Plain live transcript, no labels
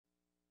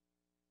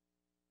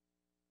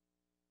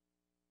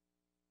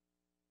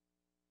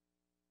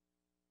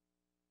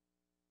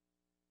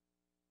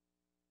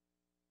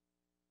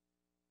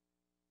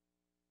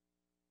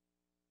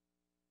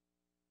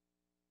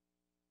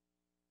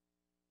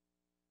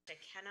I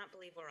cannot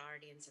believe we're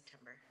already in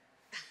September.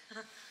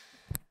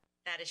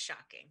 That is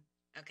shocking.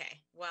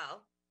 Okay,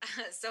 well,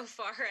 so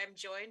far I'm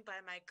joined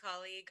by my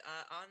colleague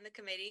on the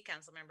committee,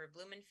 Councilmember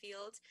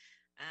Blumenfield.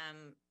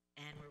 And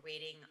we're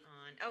waiting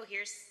on, oh,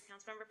 here's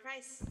Councilmember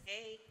Price.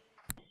 Hey.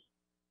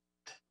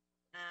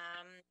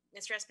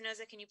 Mr.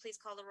 Espinoza, can you please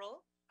call the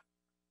roll?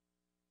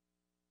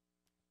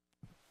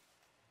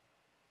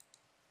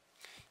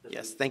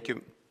 Yes, thank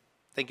you.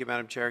 Thank you,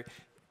 Madam Chair.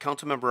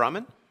 Councilmember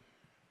Rahman?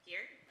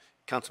 Here.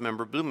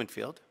 Councilmember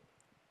Blumenfield?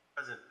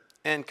 Present.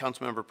 And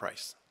Councilmember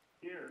Price?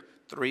 Here.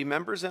 3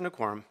 members and a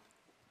quorum.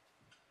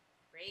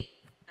 Great.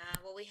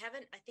 Well, we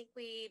haven't, I think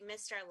we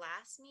missed our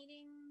last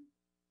meeting,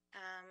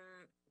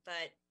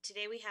 but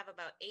today we have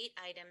about 8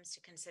 items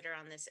to consider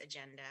on this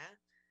agenda.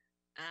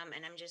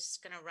 And I'm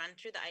just going to run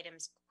through the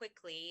items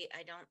quickly.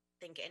 I don't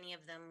think any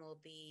of them will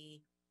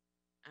be,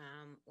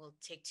 will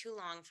take too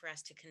long for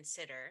us to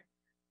consider.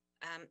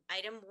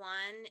 Item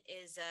 1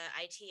 is a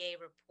ITA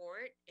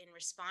report in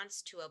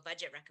response to a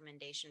budget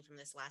recommendation from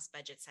this last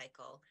budget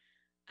cycle.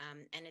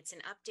 And it's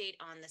an update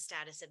on the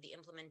status of the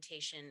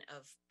implementation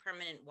of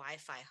permanent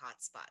Wi-Fi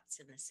hotspots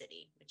in the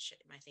city, which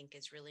I think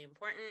is really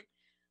important.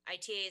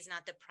 ITA is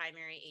not the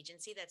primary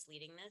agency that's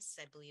leading this.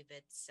 I believe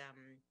it's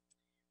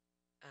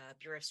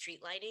Bureau of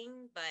Street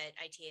Lighting, but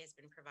ITA has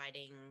been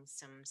providing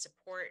some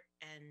support,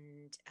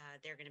 and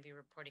they're going to be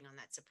reporting on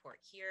that support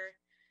here.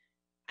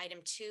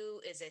 Item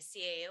 2 is a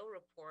CAO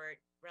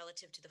report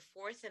relative to the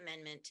 4th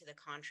amendment to the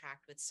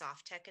contract with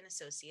Softtech and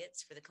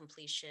Associates for the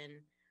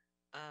completion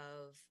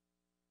of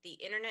the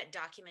Internet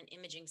Document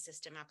Imaging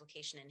System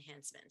application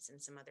enhancements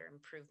and some other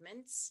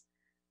improvements.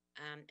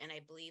 And I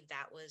believe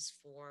that was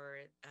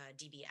for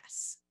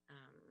DBS.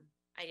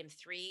 Item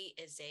 3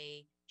 is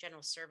a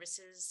general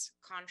services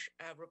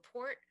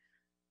report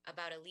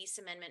about a lease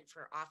amendment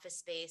for office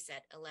space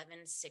at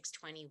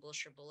 11620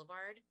 Wilshire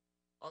Boulevard,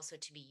 also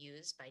to be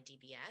used by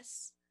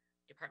DBS,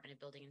 Department of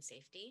Building and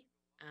Safety.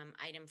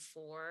 Item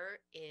 4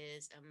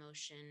 is a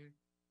motion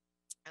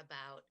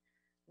about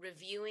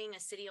reviewing a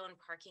city-owned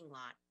parking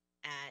lot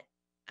at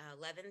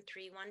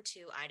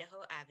 11312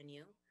 Idaho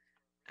Avenue.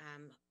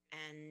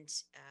 And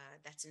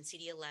that's in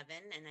CD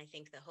 11. And I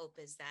think the hope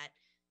is that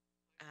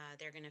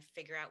they're going to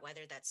figure out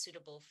whether that's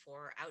suitable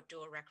for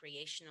outdoor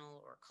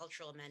recreational or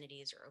cultural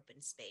amenities or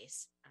open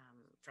space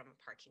from a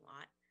parking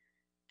lot.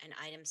 And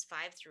items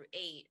 5 through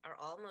 8 are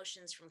all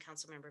motions from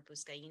Councilmember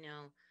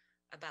Buscaino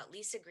about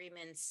lease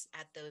agreements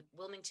at the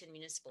Wilmington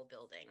Municipal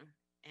Building.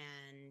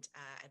 And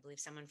I believe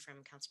someone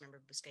from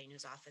Councilmember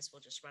Buscaino's office will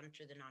just run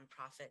through the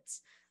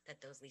nonprofits that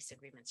those lease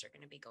agreements are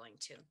going to be going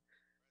to.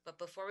 But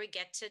before we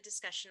get to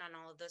discussion on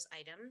all of those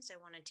items, I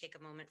want to take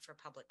a moment for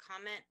public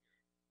comment.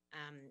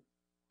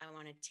 I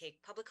want to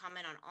take public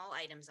comment on all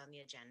items on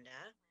the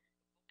agenda.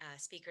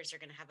 Speakers are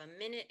going to have a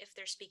minute if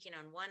they're speaking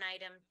on one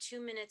item,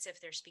 2 minutes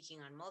if they're speaking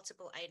on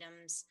multiple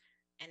items,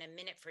 and a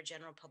minute for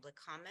general public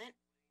comment.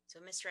 So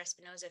Mr.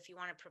 Espinoza, if you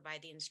want to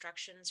provide the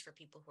instructions for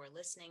people who are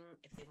listening,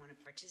 if they want to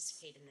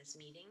participate in this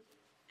meeting,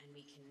 and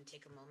we can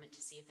take a moment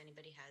to see if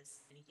anybody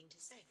has anything to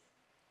say.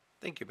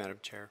 Thank you, Madam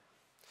Chair.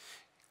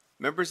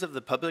 Members of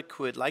the public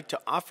who would like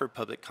to offer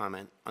public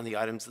comment on the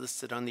items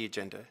listed on the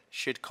agenda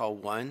should call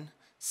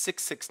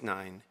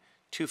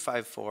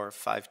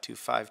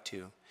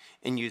 1-669-254-5252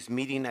 and use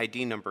meeting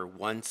ID number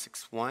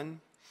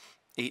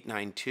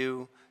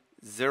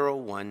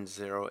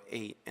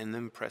 161-892-0108 and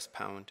then press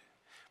pound.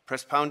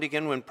 Press pound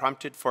again when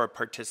prompted for a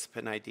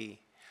participant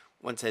ID.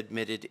 Once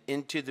admitted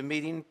into the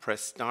meeting,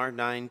 press star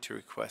 9 to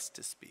request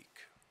to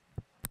speak.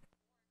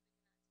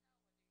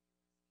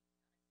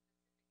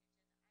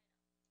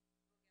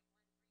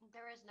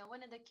 There is no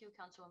one in the queue,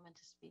 Councilwoman,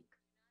 to speak.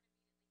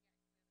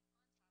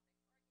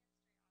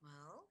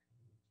 Well,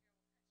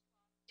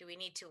 do we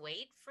need to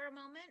wait for a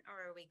moment,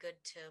 or are we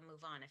good to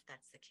move on if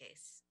that's the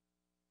case?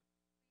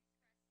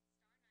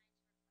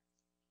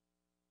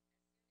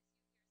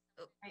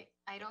 Oh.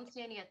 I don't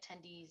see any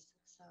attendees,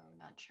 so I'm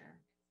not sure.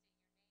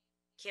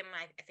 Kim,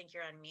 I think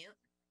you're on mute.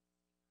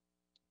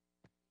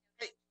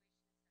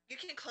 You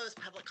can close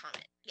public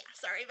comment. Yeah,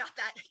 sorry about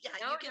that. Yeah,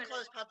 No, you can no,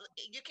 close public.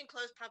 You can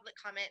close public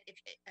comment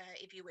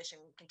if you wish and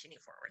continue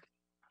forward.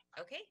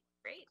 Okay,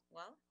 great.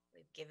 Well,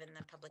 we've given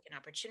the public an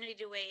opportunity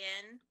to weigh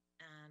in,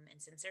 and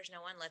since there's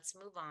no one, let's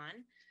move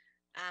on.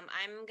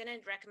 I'm going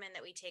to recommend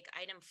that we take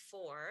item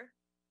 4,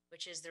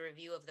 which is the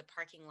review of the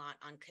parking lot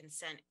on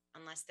consent,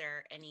 unless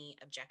there are any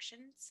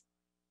objections.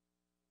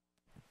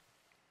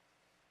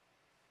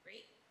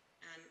 Great.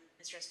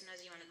 Mr.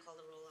 Espinoza, you want to call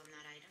the roll on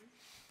that item?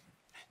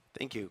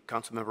 Thank you.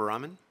 Councilmember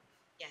Rahman?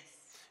 Yes.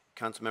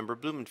 Councilmember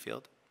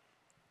Blumenfield?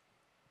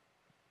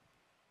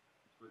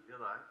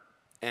 Blumenfield, aye.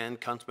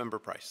 And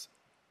Councilmember Price?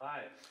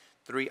 Aye.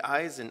 3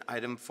 ayes and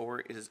item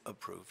 4 is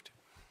approved.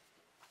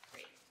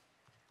 Great.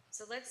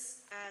 So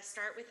let's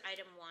start with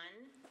item 1.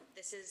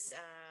 This is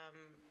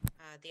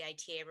the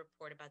ITA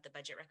report about the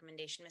budget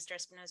recommendation. Mr.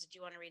 Espinoza, do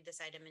you want to read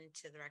this item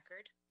into the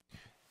record?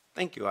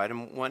 Thank you.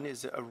 Item 1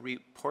 is a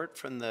report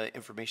from the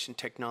Information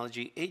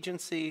Technology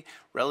Agency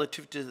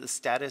relative to the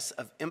status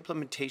of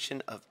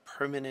implementation of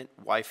permanent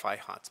Wi-Fi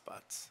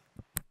hotspots.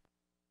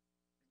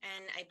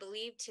 And I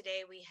believe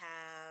today we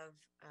have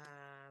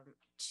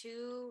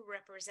two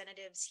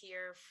representatives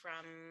here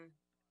from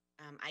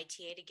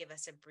ITA to give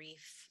us a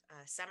brief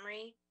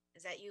summary.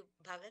 Is that you,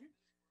 Bhavan?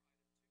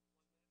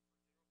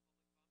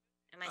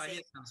 Am I saying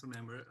Yes, council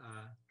member.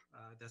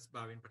 That's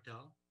Bhavin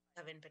Patel.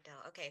 Bhavan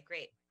Patel? Okay,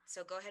 great.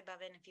 So go ahead,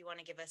 Bhavan, if you want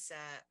to give us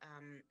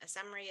a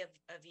summary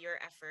of your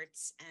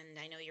efforts. And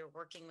I know you're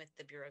working with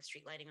the Bureau of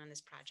Street Lighting on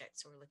this project,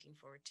 so we're looking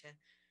forward to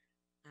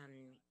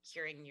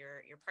hearing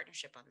your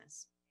partnership on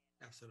this.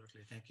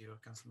 Absolutely. Thank you,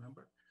 council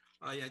member.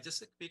 Yeah,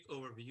 just a quick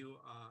overview.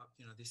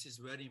 This is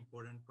very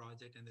important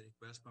project, and the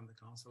request from the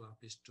council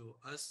office to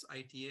us,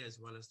 ITA, as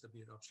well as the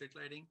Bureau of Street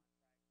Lighting.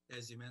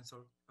 As you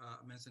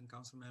mentioned,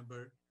 council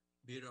member,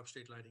 Bureau of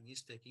Street Lighting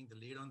is taking the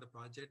lead on the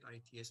project.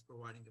 ITA is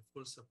providing the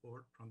full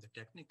support from the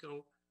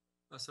technical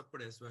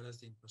support as well as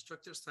the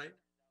infrastructure side.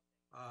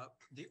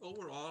 The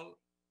overall,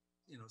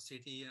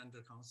 city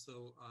under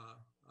council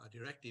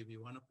directive, we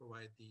want to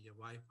provide the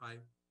Wi-Fi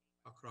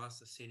across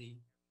the city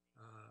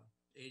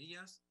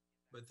areas,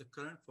 but the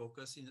current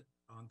focus is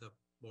on the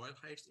Boyle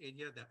Heights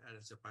area that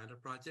as a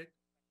pilot project.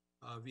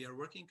 We are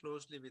working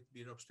closely with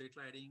Bureau of Street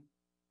Lighting.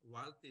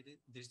 While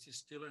this is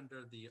still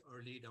under the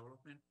early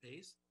development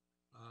phase,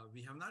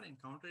 we have not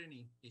encountered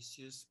any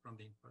issues from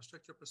the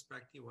infrastructure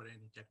perspective or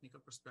any technical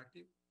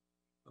perspective.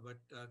 But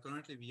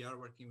currently we are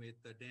working with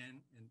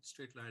Dan and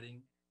Street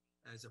Lighting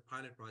as a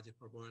pilot project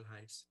for Boyle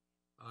Heights,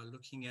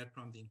 looking at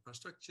from the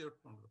infrastructure,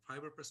 from the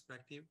fiber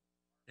perspective,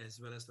 as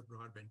well as the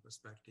broadband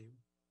perspective.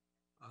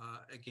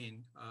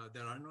 Again,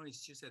 there are no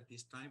issues at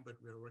this time, but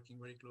we're working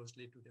very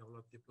closely to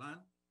develop the plan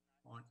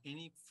on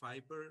any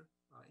fiber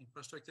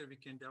infrastructure we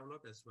can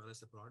develop, as well as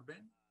the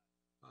broadband.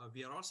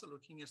 We are also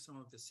looking at some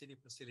of the city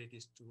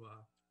facilities to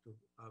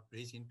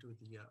bridge into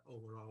the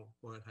overall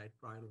Boyle Heights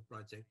pilot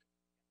project.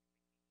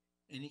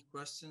 Any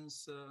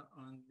questions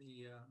on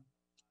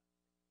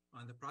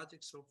the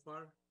project so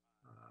far?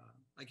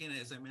 Again,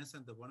 as I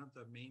mentioned, one of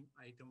the main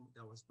items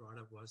that was brought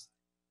up was,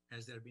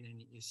 has there been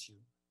any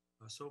issue?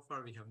 So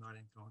far, we have not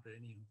encountered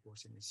any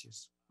unforeseen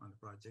issues on the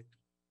project.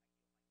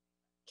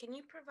 Can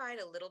you provide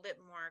a little bit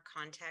more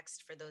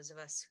context for those of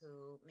us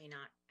who may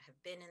not have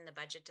been in the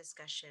budget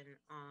discussion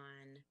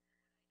on,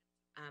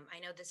 I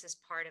know this is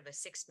part of a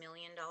 $6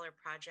 million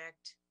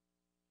project,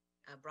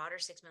 a broader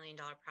 $6 million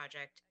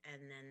project,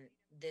 and then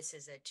this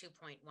is a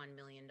 $2.1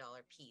 million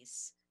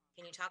piece.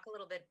 Can you talk a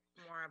little bit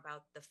more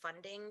about the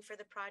funding for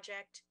the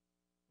project,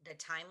 the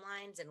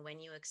timelines, and when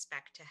you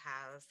expect to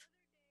have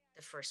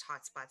the first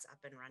hotspots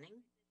up and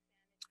running?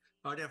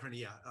 Oh, definitely,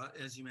 yeah.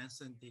 As you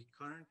mentioned, the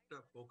current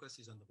focus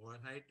is on the Boyle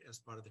Heights as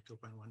part of the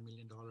 $2.1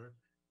 million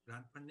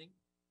grant funding.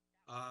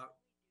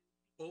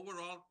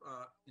 Overall,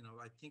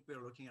 I think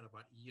we're looking at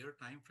about a year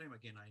time frame.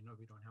 Again, I know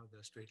we don't have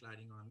the Street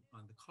Lighting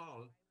on the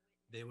call.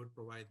 They would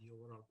provide the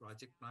overall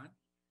project plan,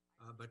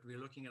 but we're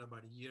looking at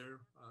about a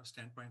year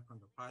standpoint from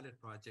the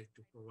pilot project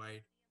to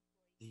provide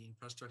the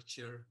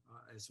infrastructure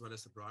as well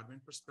as the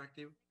broadband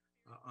perspective.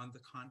 On the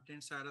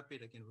content side of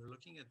it, again, we're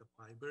looking at the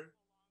fiber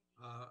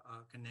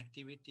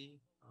connectivity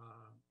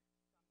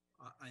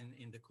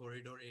in the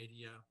corridor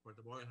area for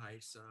the Boyle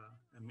Heights,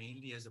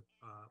 mainly as a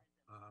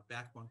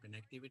backbone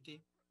connectivity,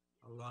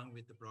 along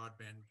with the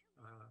broadband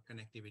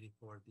connectivity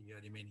for the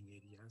remaining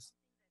areas.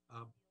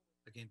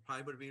 Again,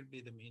 fiber will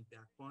be the main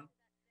backbone.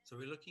 So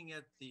we're looking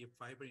at the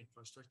fiber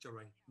infrastructure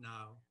right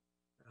now,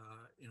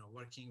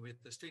 working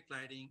with the Street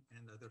Lighting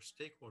and other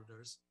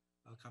stakeholders,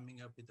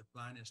 coming up with a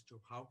plan as to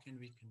how can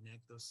we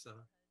connect those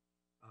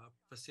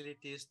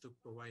facilities to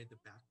provide the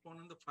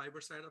backbone on the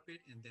fiber side of it,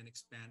 and then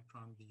expand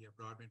from the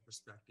broadband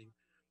perspective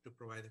to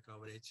provide the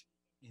coverage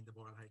in the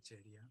Boyle Heights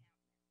area.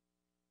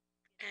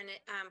 And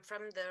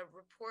from the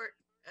report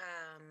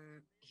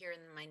here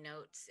in my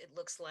notes, it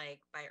looks like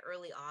by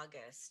early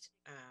August,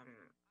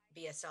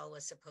 BSL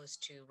was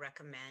supposed to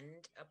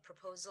recommend a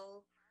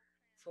proposal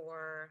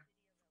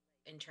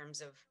in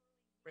terms of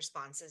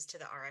responses to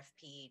the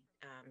RFP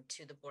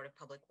to the Board of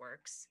Public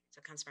Works. So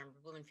Councilmember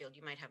Blumenfield,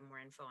 you might have more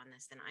info on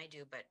this than I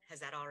do, but has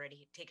that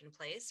already taken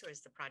place, or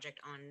is the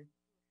project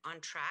on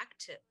track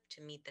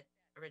to meet the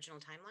original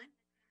timeline?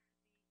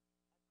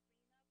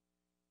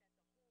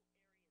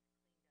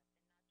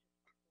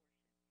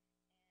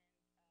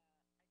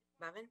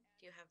 Bhavin,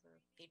 do you have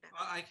feedback?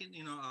 I can,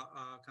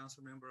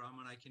 Council Member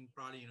Rahman, I can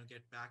probably,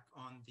 get back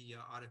on the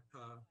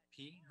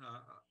RFP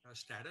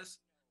status.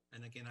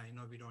 And again, I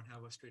know we don't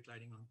have a Street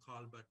Lighting on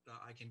call, but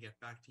I can get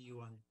back to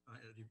you on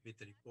with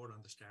the report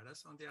on the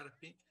status on the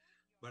RFP.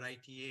 But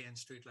ITA and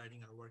Street Lighting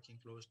are working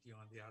closely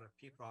on the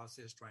RFP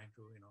process, trying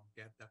to,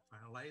 get that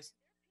finalized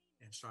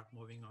and start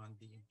moving on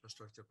the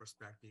infrastructure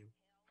perspective.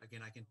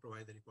 Again, I can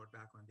provide the report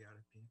back on the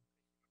RFP.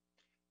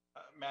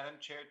 Madam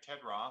Chair,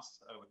 Ted Ross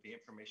with the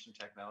Information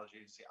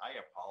Technology. See, I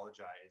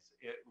apologize.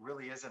 It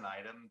really is an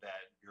item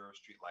that Bureau of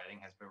Street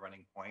Lighting has been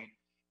running point,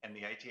 and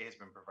the ITA has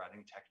been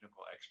providing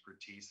technical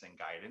expertise and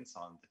guidance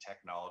on the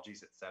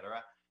technologies, et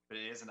cetera.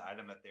 But it is an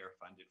item that they are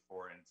funded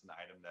for, and it's an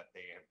item that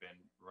they have been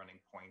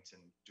running points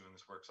and doing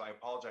this work. So I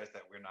apologize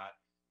that we're not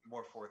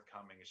more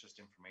forthcoming. It's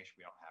just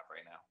information we don't have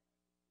right now.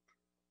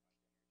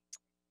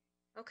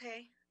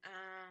 Okay,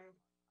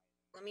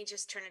 let me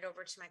just turn it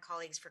over to my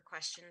colleagues for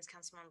questions.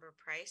 Councilmember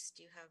Price, do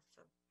you have,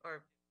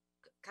 or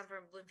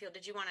Councilmember Bloomfield,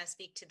 did you want to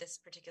speak to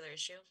this particular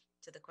issue,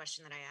 to the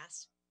question that I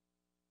asked?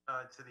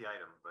 To the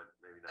item, but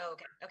maybe not. Oh,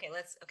 okay,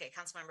 okay,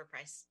 Councilmember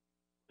Price.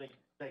 Thank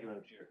you,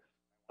 Madam Chair.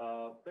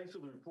 Thanks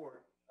for the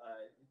report.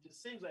 It just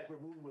seems like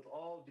we're moving with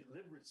all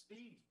deliberate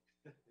speed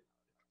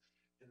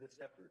in this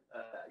effort.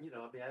 I mean,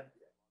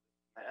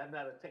 I'm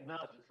not a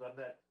technologist, so I'm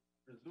not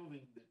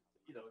presuming that,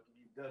 it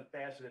can be done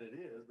faster than it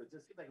is, but it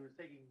just seems like we're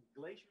taking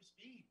glacier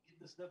speed,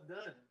 getting this stuff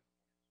done.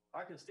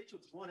 Our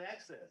constituents want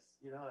access,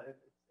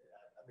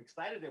 I'm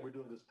excited that we're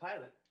doing this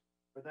pilot,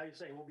 but now you're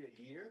saying it won't be a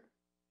year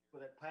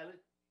for that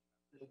pilot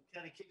to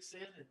kind of kicks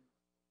in, and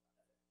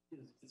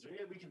is there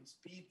any way we can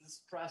speed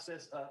this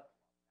process up?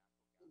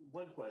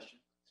 One question.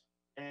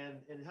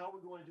 And how are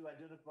we going to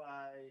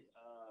identify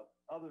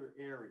other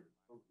areas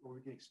where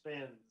we can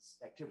expand this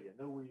activity? I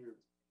know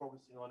we're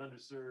focusing on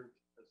underserved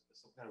as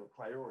some kind of a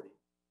priority,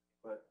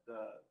 but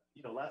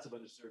lots of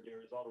underserved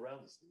areas all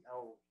around the city.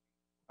 How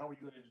are we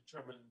going to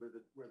determine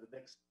where the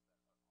next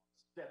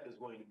step is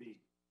going to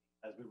be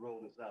as we roll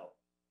this out?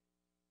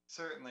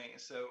 Certainly.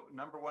 So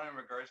number one, in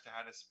regards to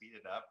how to speed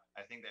it up,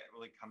 I think that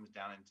really comes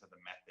down into the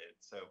method.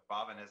 So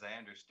Bobbin, as I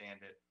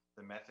understand it,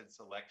 the method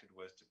selected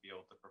was to be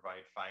able to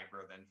provide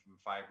fiber, then from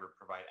fiber,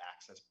 provide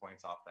access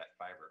points off that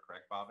fiber.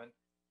 Correct, Bobbin?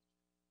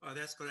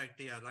 That's correct.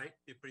 Yeah, right.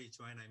 Pretty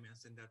joint. I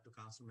mentioned that to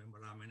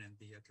Councilmember Rahman and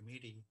the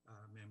committee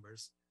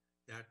members.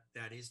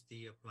 That is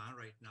the plan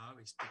right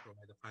now, is to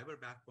provide the fiber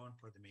backbone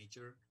for the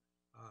major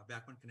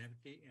backbone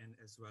connectivity, and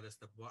as well as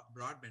the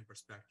broadband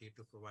perspective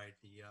to provide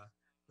the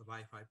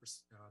Wi-Fi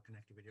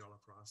connectivity all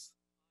across.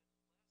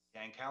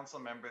 And council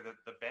member,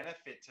 the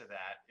benefit to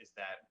that is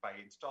that by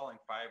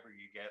installing fiber,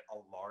 you get a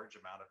large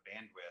amount of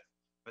bandwidth,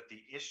 but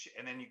the issue,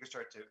 and then you can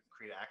start to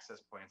create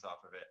access points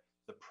off of it.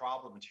 The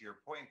problem, to your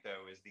point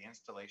though, is the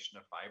installation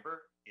of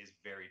fiber is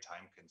very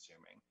time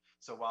consuming.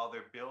 So while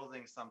they're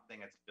building something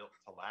that's built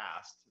to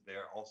last,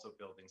 they're also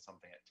building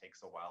something that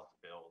takes a while to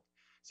build.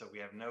 So we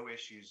have no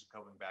issues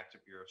going back to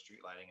Bureau of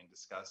Street Lighting and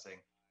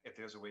discussing if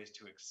there's a ways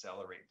to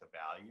accelerate the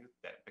value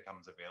that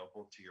becomes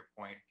available. To your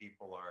point,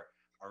 people are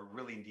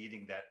really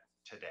needing that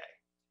today.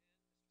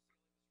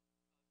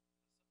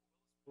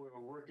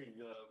 We're working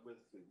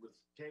with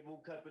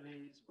cable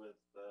companies, with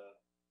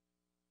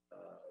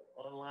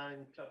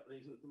online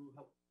companies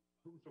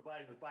who's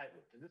providing the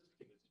fiber in this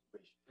particular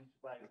situation. Who's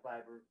providing the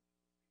fiber,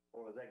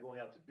 or is that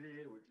going out to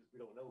bid, or we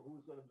don't know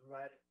who's going to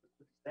provide it? What's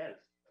the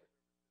status?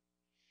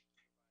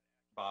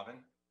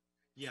 Bobbin?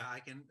 Yeah, I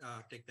can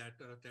take that.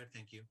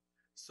 Thank you.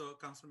 So,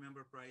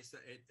 Councilmember Price,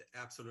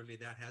 absolutely,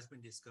 that has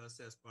been discussed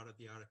as part of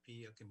the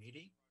RFP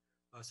committee.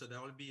 So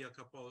there will be a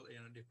couple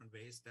different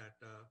ways that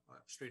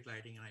street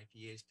lighting and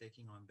ITA is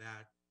taking on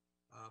that.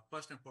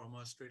 First and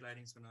foremost, street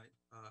lighting is going to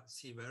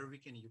see where we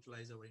can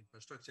utilize our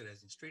infrastructure,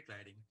 as in street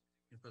lighting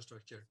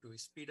infrastructure, to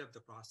speed up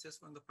the process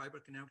on the fiber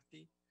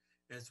connectivity,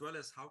 as well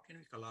as how can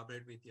we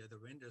collaborate with the other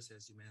vendors,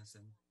 as you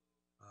mentioned,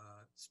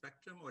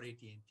 Spectrum or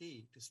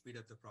AT&T, to speed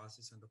up the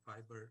process on the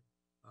fiber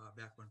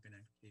backbone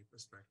connectivity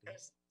perspective.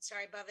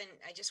 Sorry, Bhavin,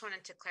 I just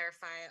wanted to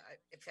clarify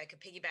if I could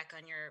piggyback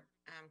on your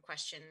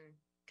question,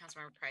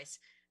 Councilmember Price.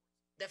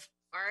 The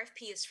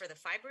RFP is for the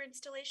fiber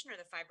installation, or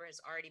the fiber has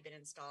already been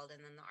installed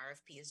and then the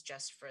RFP is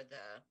just for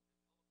the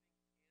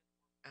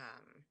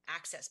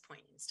access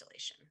point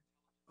installation?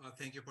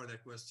 Thank you for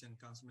that question,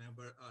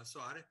 Councilmember.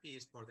 So RFP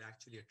is for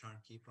actually a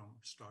turnkey from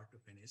start to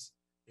finish.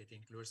 It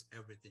includes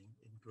everything,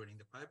 including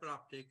the fiber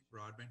optic,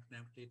 broadband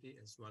connectivity,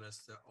 as well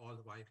as all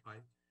the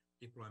Wi-Fi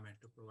deployment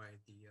to provide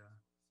the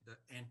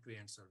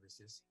end-to-end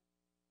services.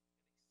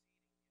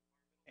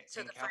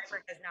 So the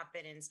fiber has not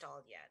been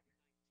installed yet?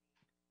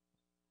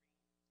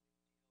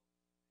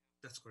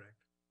 That's correct.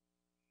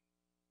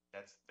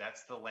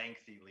 That's the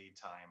lengthy lead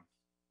time.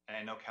 And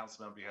I know,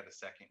 Councilmember, you had a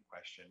second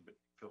question, but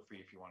feel free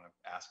if you want to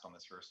ask on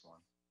this first one.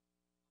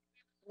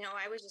 No,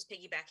 I was just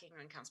piggybacking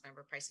on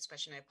Councilmember Price's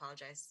question. I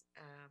apologize.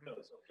 No,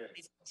 it's okay.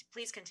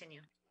 Please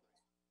continue.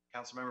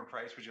 Councilmember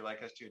Price, would you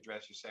like us to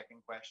address your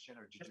second question,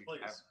 or did Yes, you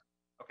please. have?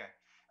 Okay.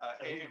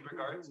 In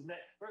regards,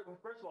 First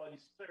of all, you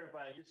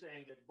clarify, you're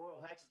saying that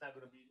Boyle Heights is not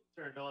going to be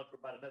turned on for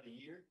about another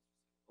year,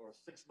 or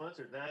 6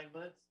 months, or 9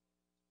 months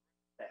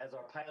as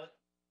our pilot,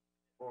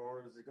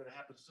 or is it going to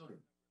happen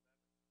sooner?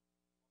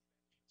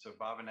 so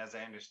Bobbin, as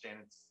I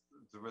understand, it's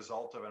the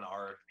result of an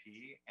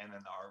RFP, and then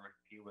the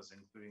RFP was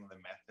including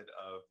the method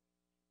of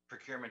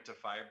procurement to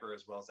fiber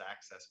as well as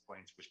access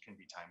points, which can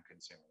be time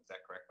consuming. Is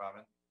that correct,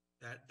 Bobbin?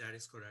 That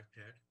is correct,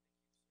 Ted.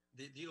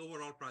 The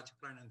overall project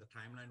plan and the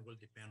timeline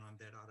will depend on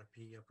that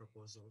RFP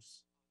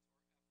proposals.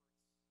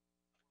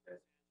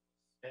 Okay.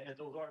 And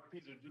those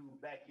RFPs are due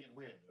back in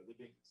when? Are they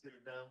being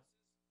considered now?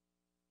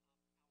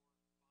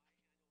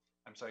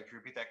 I'm sorry, can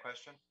you repeat that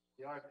question?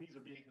 The RFPs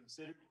are being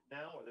considered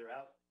now, or they're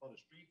out on the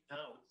street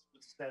now?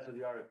 What's the status of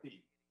the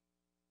RFP?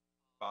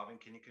 Bobbin,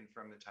 can you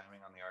confirm the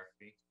timing on the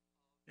RFP?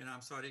 And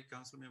I'm sorry,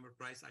 Councilmember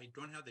Price, I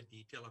don't have the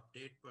detail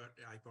update, but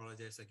I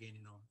apologize again.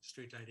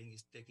 Street lighting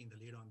is taking the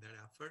lead on that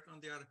effort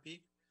on the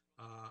RFP.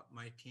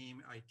 My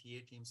team,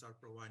 ITA teams are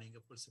providing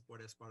a full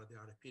support as part of the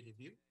RFP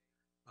review,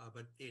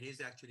 but it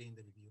is actually in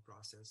the review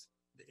process.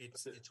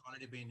 It's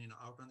already been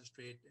out on the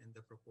street in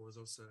the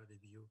proposals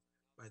review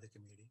by the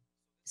committee.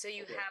 So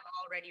you Okay. have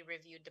already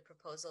reviewed the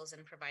proposals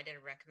and provided a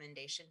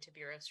recommendation to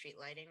Bureau of Street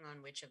Lighting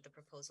on which of the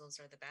proposals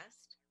are the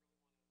best?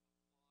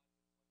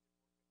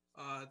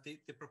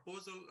 The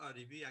proposal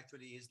review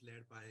actually is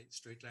led by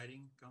Street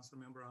Lighting,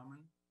 Councilmember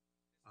Ahman.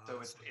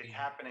 So it's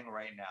happening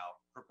right now.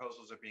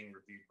 Proposals are being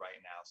reviewed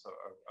right now. So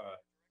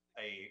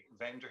a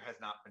vendor has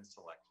not been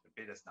selected. A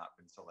bid has not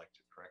been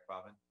selected, correct,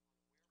 Bhavin?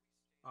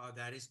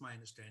 That is my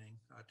understanding.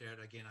 Ted,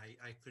 again,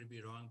 I could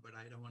be wrong, but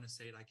I don't want to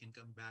say it. I can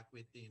come back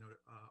with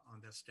on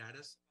that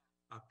status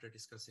after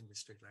discussing with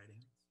Street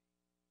Lighting.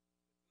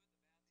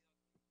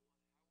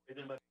 And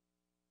then my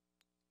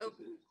Oh.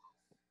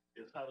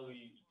 is how do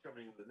we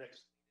determine the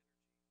next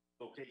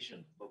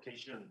locations?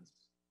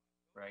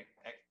 Right.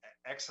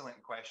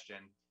 Excellent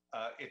question.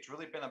 It's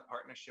really been a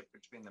partnership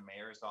between the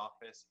mayor's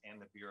office and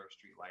the Bureau of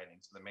Street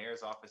Lighting. So the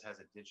mayor's office has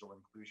a digital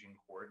inclusion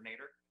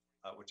coordinator,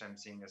 which I'm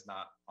seeing is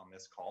not on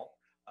this call.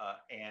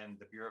 And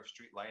the Bureau of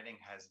Street Lighting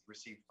has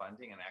received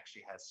funding and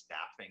actually has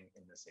staffing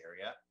in this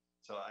area.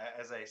 So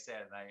as I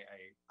said, and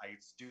I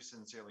do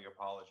sincerely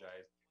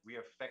apologize, we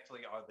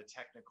effectively are the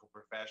technical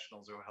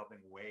professionals who are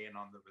helping weigh in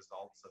on the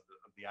results of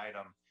the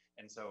item.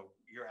 And so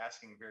you're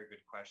asking very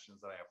good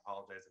questions that I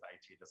apologize that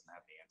IT doesn't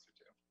have the answer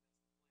to.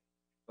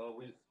 Well,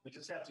 we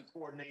just have to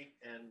coordinate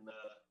and,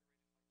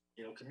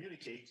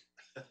 communicate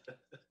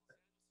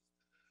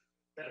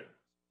better.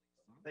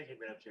 Thank you,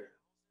 Madam Chair.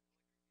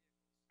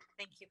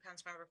 Thank you,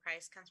 Councilmember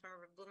Price.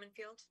 Councilmember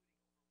Blumenfield?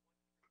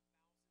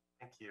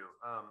 Thank you.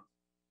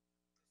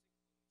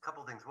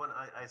 Couple things. One,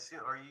 I assume,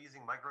 are you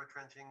using micro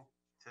trenching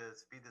to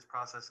speed this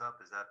process up?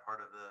 Is that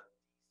part of the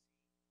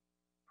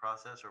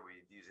process, or are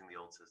we using the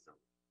old system?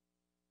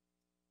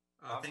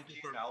 Thank To you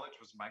your for knowledge,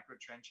 was micro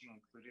trenching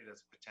included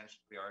as potential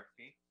for the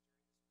RFP?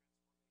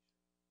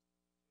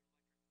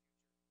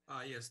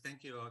 yes,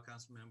 thank you,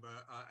 Councilmember,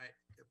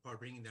 for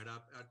bringing that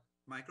up.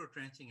 Micro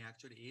trenching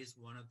actually is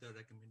one of the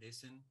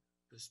recommendation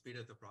to speed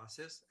up the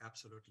process.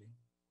 Absolutely.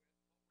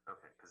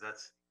 Okay, because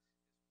that's,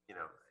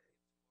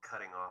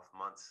 cutting off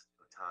months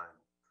of time.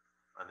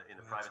 In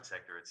the private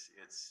sector, it's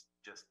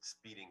just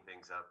speeding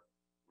things up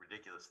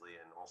ridiculously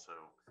and also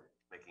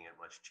making it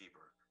much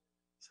cheaper.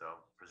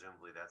 So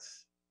presumably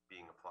that's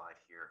being applied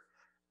here.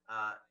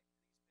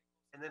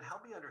 And then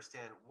help me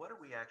understand, what do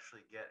we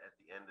actually get at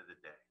the end of the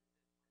day?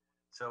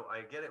 So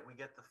I get it, we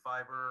get the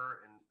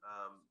fiber and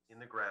in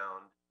the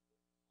ground,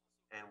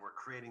 and we're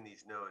creating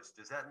these nodes.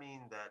 Does that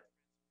mean that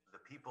the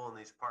people in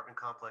these apartment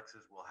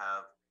complexes will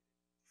have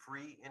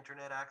free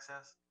internet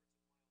access?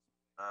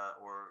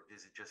 Or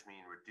does it just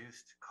mean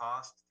reduced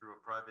cost through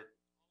a private,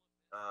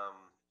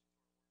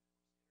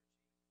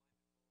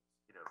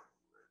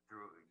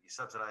 through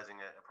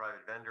subsidizing a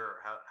private vendor?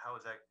 Or how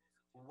is that?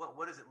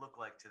 What does it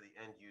look like to the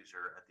end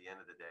user at the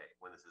end of the day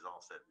when this is all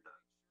said and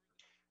done?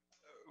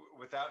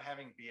 Without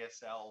having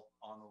BSL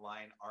on the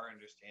line, our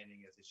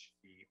understanding is it should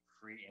be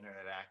free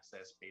internet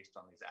access based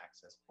on these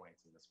access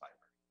points in this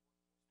fiber.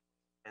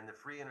 And the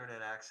free internet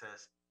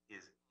access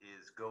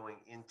is going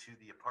into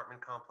the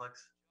apartment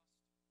complex.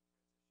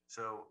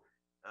 So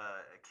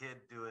a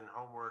kid doing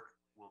homework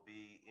will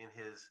be in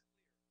his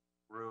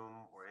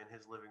room or in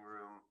his living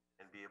room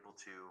and be able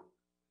to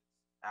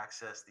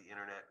access the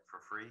internet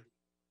for free.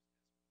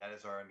 That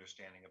is our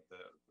understanding of the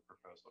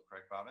proposal,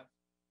 correct, Bhavin?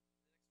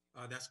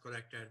 That's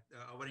correct.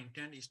 Our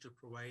intent is to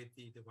provide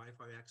the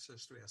Wi-Fi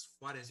access to as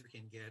far as we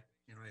can get,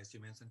 as you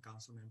mentioned,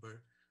 council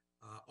member,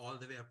 all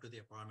the way up to the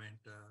apartment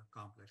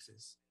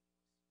complexes.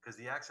 Because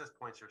the access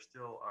points are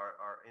still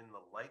are in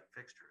the light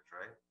fixtures,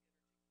 right?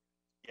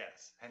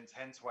 Yes,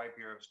 hence why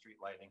Bureau of Street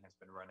Lighting has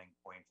been running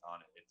points on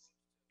it.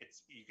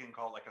 It's you can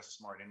call it like a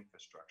smart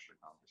infrastructure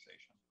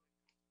conversation.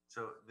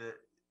 So the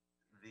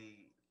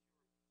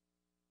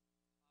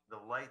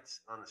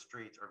lights on the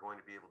streets are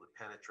going to be able to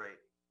penetrate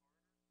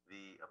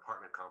the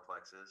apartment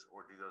complexes,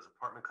 or do those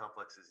apartment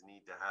complexes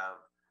need to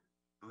have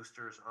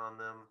boosters on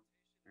them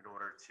in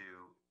order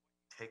to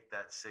take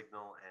that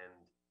signal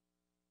and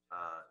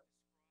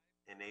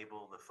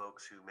enable the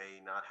folks who may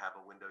not have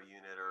a window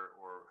unit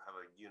or have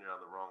a unit on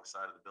the wrong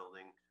side of the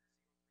building?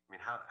 I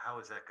mean, how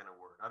is that going to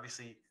work?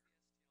 Obviously,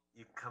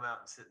 you can come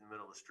out and sit in the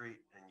middle of the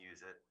street and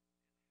use it,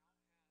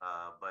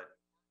 but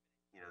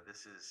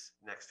this is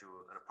next to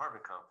an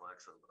apartment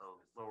complex, a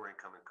lower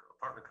income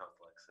apartment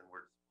complex, and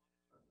we're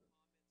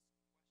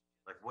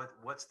like,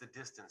 what's the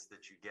distance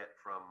that you get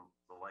from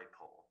the light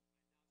pole?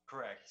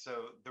 Correct.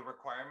 So the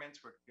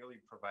requirements were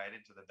clearly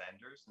provided to the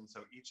vendors. And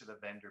so each of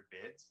the vendor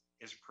bids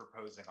is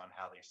proposing on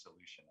how they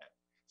solution it.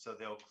 So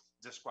they'll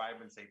describe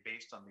and say,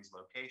 based on these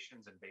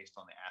locations and based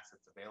on the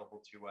assets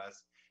available to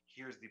us,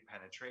 here's the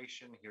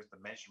penetration, here's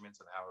the measurements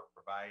of how it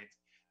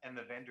provides. And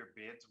the vendor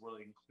bids will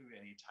include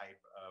any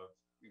type of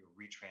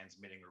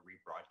retransmitting or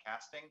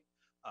rebroadcasting.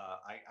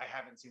 I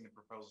haven't seen the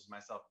proposals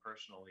myself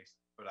personally,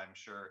 but I'm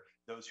sure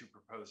those who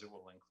propose it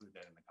will include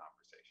that in the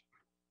conversation.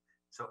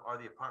 So are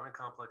the apartment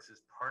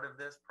complexes part of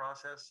this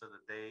process so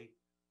that they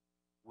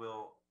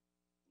will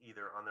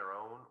either on their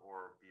own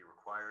or be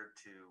required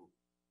to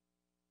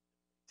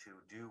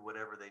do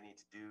whatever they need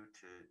to do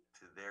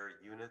to their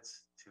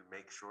units to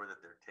make sure that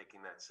they're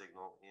taking that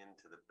signal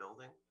into the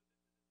building?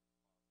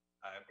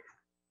 I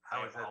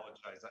How is that?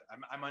 apologize.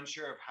 I'm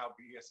unsure of how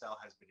BSL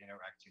has been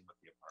interacting with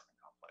the apartment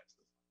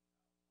complexes.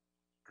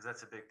 Because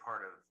that's a big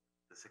part of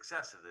the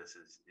success of this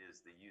is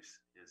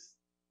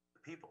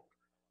the people.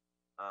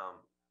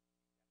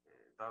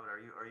 Bhavin,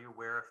 are you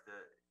aware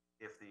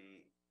if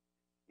the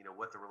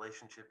what the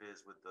relationship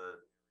is with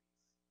the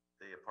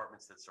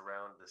apartments that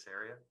surround this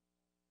area?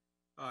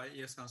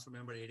 Yes, Council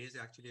Member, it is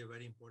actually a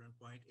very important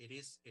point. It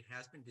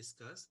has been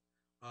discussed,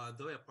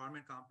 though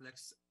apartment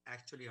complex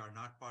actually are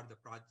not part of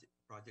the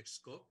project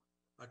scope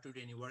to do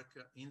any work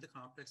in the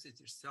complex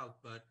itself,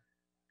 but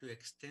to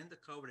extend the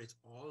coverage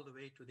all the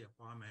way to the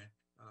apartment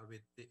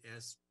with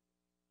as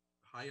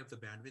high of the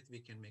bandwidth we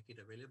can make it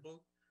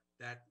available.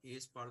 That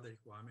is part of the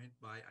requirement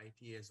by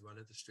ITA as well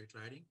as the street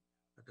lighting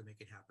to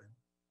make it happen.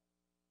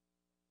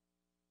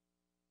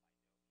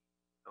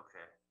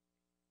 Okay.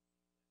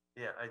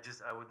 Yeah,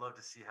 I would love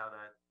to see how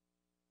that,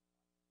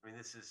 I mean,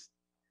 this is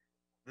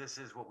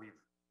what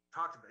we've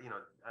talked about,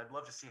 I'd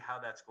love to see how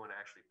that's going to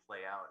actually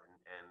play out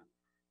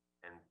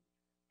and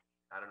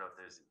I don't know if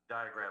there's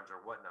diagrams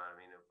or whatnot, I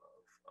mean,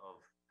 of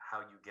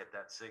how you get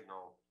that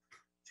signal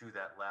to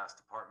that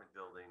last apartment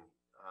building,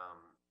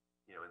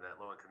 in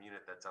that low-income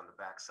unit that's on the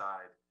back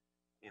side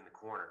in the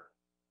corner.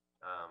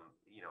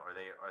 Are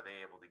they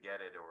able to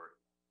get it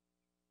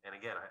and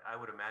again, I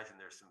would imagine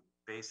there's some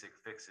basic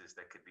fixes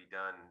that could be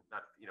done,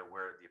 not,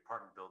 where the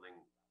apartment building,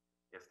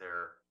 if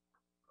they're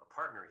a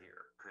partner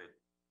here,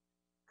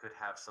 could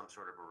have some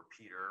sort of a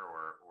repeater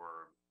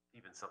or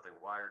even something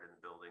wired in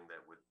the building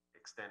that would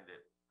extend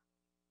it.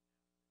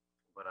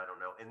 But I don't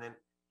know. And then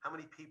how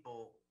many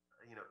people,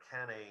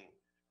 can a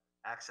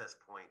access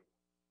point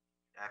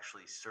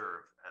actually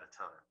serve at a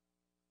time?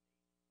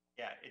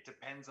 Yeah, it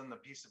depends on the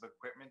piece of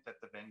equipment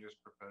that the vendor is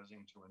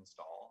proposing to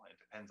install. It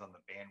depends on the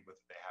bandwidth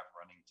they have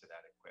running to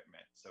that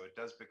equipment. So it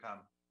does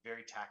become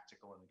very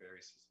tactical and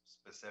very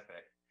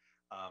specific.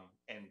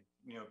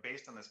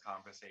 Based on this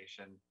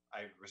conversation,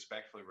 I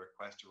respectfully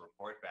request a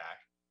report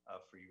back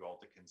for you all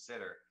to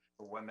consider.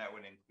 For one, that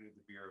would include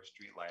the Bureau of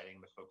Street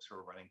Lighting, the folks who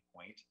are running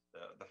point,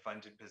 the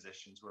funded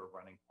positions who are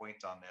running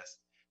point on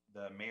this,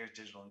 the Mayor's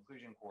Digital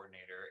Inclusion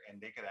Coordinator, and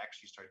they could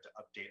actually start to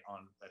update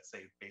on, let's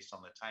say, based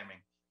on the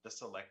timing, the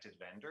selected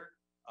vendor,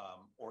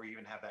 or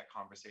even have that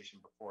conversation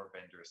before a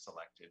vendor is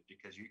selected,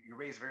 because you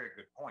raise very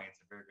good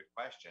points and very good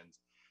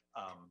questions.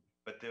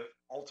 But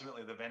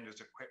ultimately, the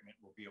vendor's equipment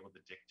will be able to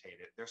dictate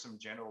it. There's some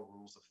general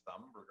rules of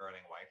thumb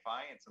regarding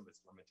Wi-Fi and some of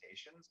its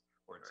limitations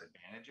or its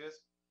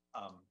advantages.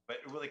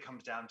 But it really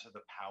comes down to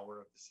the power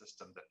of the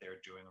system that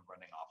they're doing and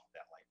running off of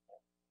that light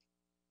bulb.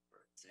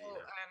 So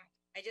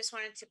I just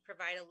wanted to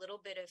provide a little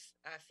bit of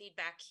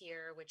feedback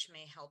here, which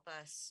may help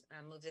us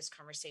move this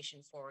conversation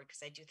forward,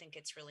 because I do think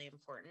it's really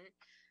important.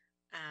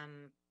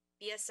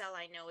 BSL,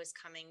 I know, is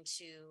coming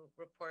to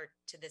report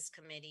to this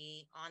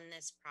committee on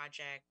this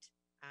project.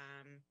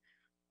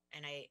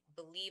 And I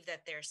believe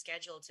that they're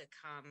scheduled to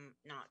come,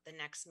 not the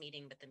next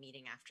meeting, but the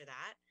meeting after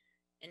that.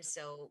 And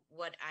so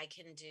what I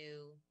can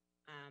do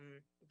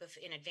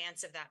in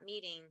advance of that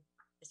meeting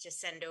is to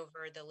send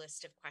over the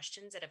list of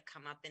questions that have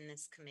come up in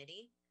this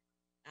committee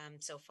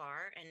so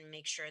far, and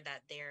make sure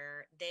that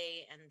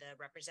they and the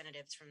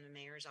representatives from the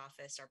mayor's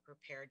office are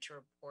prepared to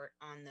report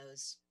on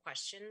those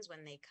questions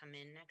when they come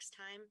in next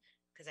time,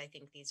 because I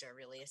think these are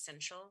really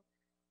essential.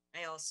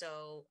 I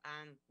also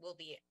will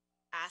be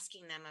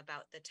asking them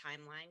about the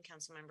timeline,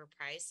 Councilmember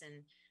Price,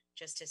 and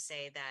just to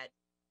say that,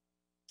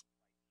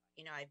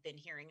 I've been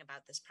hearing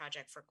about this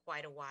project for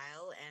quite a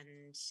while,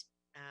 and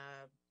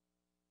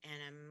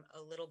I'm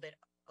a little bit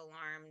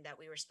alarmed that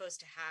we were supposed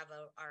to have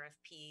a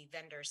RFP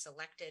vendor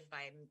selected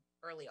by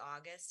early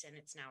August, and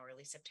it's now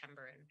early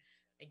September, and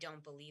I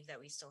don't believe that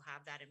we still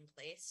have that in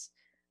place.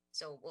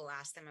 So we'll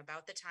ask them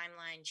about the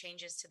timeline,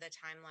 changes to the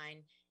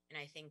timeline, and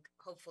I think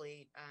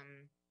hopefully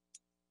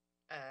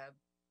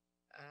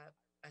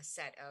a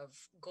set of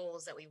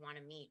goals that we want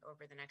to meet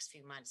over the next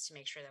few months to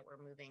make sure that we're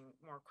moving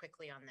more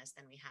quickly on this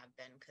than we have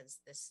been,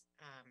 because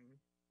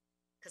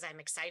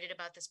I'm excited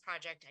about this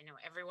project. I know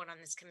everyone on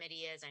this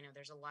committee is. I know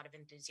there's a lot of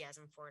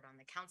enthusiasm for it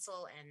on the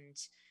council, and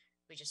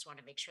we just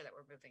want to make sure that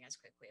we're moving as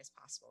quickly as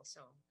possible.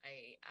 So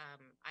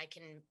I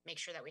can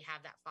make sure that we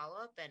have that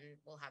follow-up,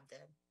 and we'll have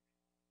the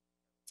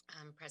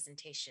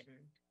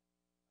presentation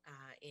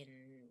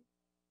in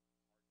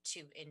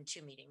 2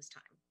 meetings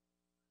time.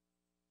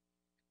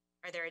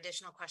 Are there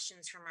additional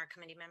questions from our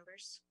committee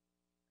members?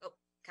 Oh,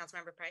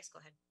 Councilmember Price,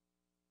 go ahead.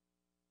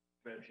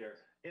 Madam Chair,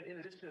 in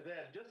addition to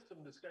that, just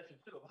some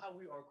discussion too of how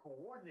we are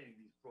coordinating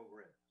these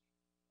programs.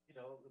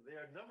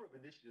 There are a number of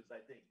initiatives, I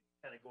think,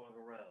 kind of going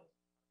around.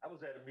 I was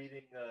at a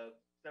meeting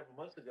several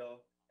months ago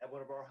at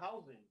one of our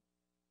housing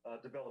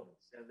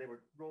developments, and they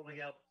were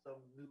rolling out some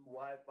new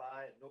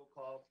Wi-Fi at no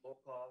cost, low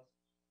cost.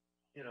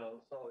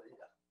 So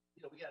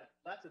we got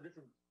lots of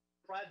different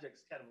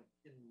projects kind of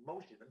in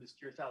motion. I'm just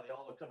curious how they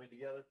all are coming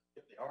together.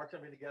 If they are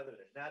coming together,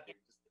 they're not, they're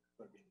just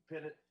going to be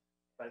independent.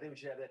 But I think we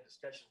should have that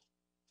discussion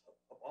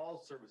of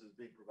all services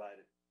being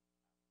provided,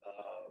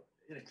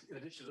 in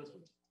addition to this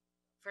one.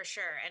 For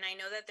sure. And I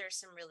know that there's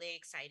some really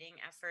exciting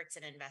efforts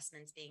and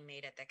investments being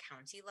made at the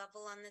county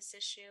level on this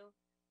issue.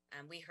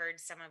 We heard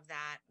some of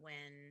that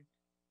when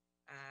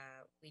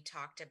we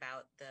talked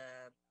about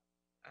the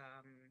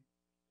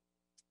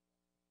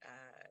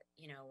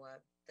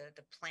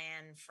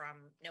plan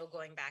from No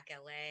Going Back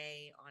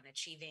LA on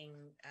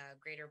achieving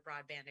greater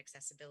broadband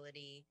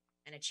accessibility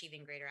and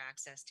achieving greater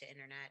access to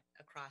internet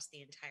across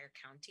the entire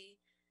county.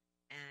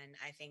 And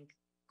I think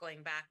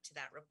going back to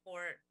that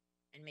report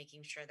and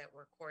making sure that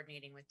we're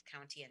coordinating with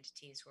county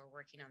entities who are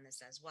working on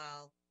this as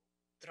well,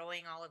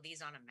 throwing all of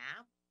these on a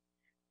map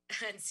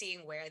and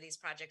seeing where these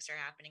projects are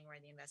happening, where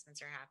the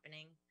investments are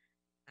happening,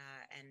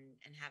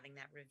 and having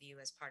that review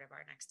as part of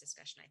our next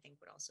discussion, I think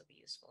would also be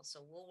useful.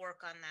 So we'll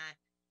work on that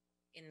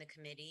in the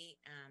committee,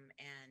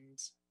 and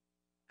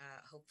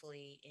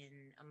hopefully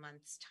in a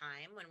month's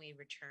time when we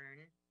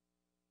return,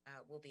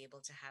 we'll be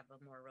able to have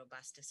a more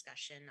robust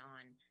discussion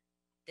on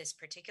this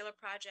particular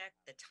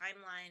project, the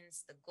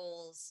timelines, the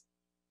goals,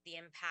 the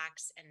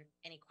impacts, and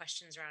any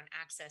questions around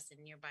access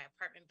in nearby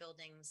apartment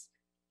buildings,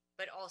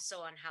 but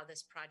also on how this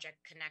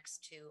project connects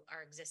to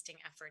our existing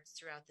efforts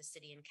throughout the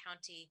city and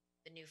county,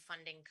 the new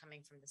funding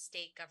coming from the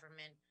state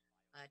government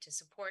to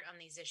support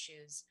on these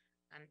issues,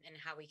 and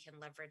how we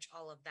can leverage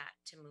all of that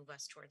to move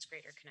us towards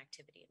greater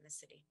connectivity in the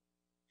city.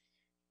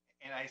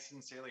 And I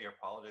sincerely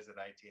apologize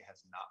that IT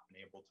has not been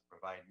able to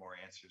provide more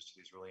answers to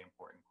these really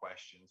important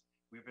questions.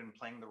 We've been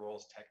playing the role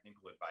as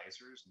technical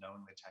advisors,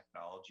 knowing the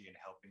technology and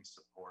helping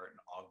support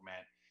and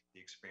augment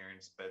the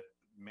experience. But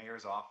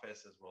Mayor's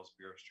office, as well as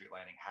Bureau of Street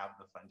Lighting, have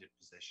the funded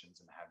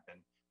positions and have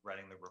been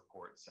writing the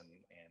reports and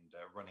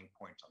running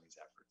points on these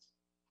efforts.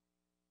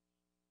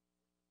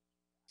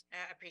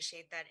 I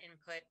appreciate that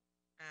input,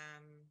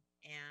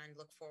 and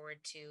look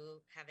forward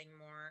to having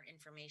more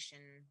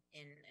information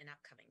in an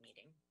upcoming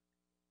meeting.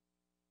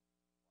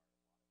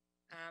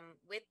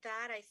 With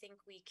that, I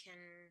think we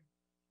can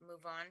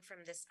move on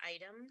from this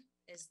item.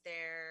 Is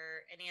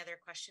there any other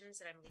questions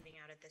that I'm leaving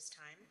out at this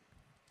time?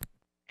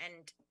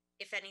 And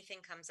if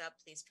anything comes up,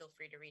 please feel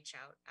free to reach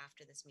out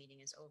after this meeting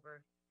is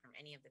over from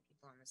any of the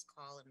people on this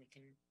call, and we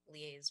can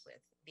liaise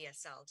with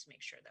BSL to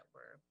make sure that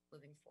we're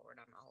moving forward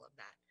on all of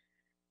that.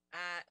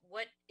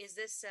 What is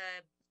this?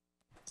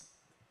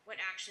 What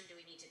action do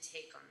we need to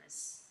take on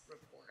this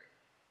report?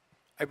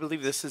 I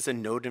believe this is a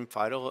note and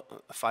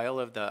file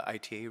of the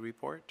ITA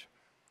report.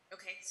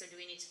 Okay, so do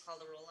we need to call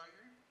the roll on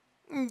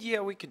that?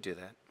 Yeah, we could do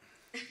that.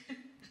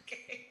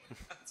 Okay,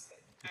 that's good.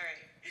 All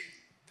right.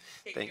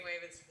 Take Thank- it away,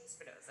 Mr.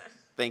 Espinoza.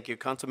 Thank you.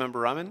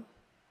 Councilmember Rahman,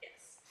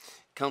 Yes.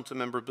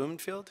 Councilmember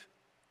Bloomfield,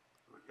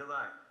 Good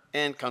eye.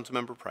 and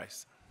Councilmember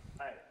Price.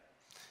 Aye.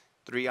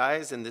 3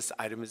 ayes, and this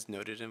item is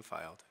noted and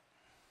filed.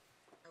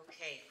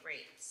 Okay,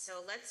 great.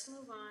 So let's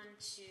move on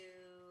to,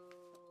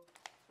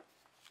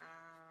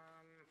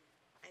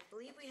 I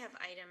believe we have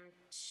item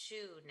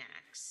 2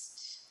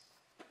 next.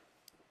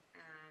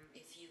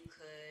 If you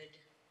could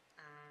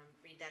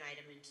read that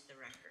item into the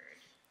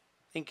record.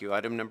 Thank you.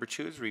 Item number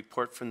 2 is a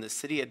report from the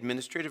City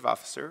Administrative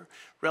Officer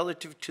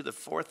relative to the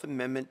Fourth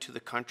Amendment to the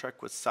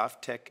contract with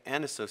Softtech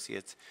and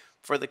Associates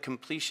for the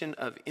completion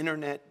of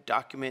Internet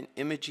Document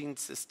Imaging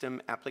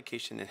System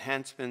application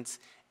enhancements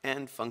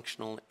and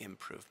functional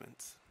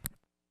improvements.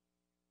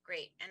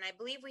 Great. And I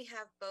believe we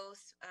have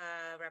both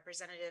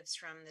representatives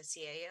from the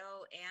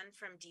CAO and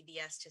from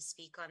DBS to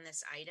speak on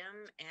this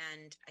item.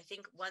 And I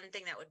think one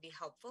thing that would be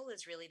helpful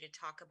is really to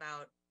talk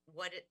about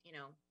what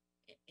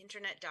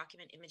Internet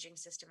Document Imaging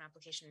System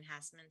application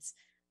enhancements,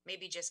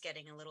 maybe just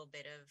getting a little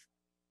bit of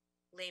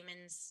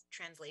layman's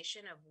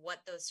translation of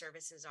what those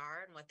services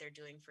are and what they're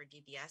doing for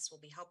DBS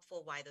will be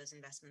helpful, why those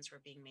investments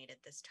were being made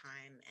at this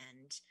time,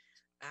 and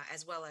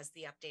as well as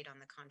the update on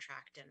the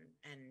contract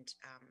and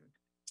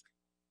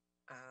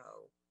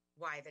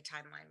why the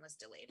timeline was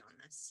delayed on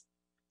this.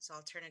 So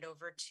I'll turn it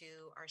over to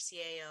our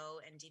CAO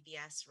and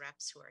DBS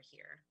reps who are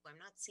here, who I'm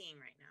not seeing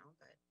right now,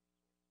 but.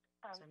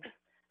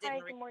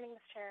 Hi, good morning,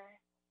 Ms. Chair.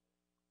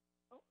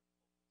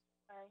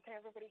 Oh, can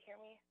everybody hear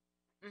me?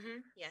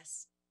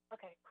 Yes.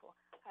 Okay, cool.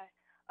 Hi.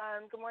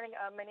 Good morning.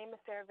 My name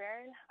is Sarah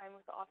Varon. I'm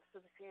with the Office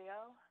of the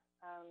CAO.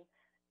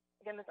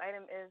 Again, this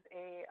item is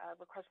a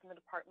request from the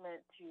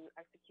department to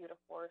execute a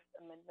Fourth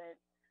Amendment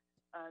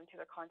to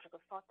the contract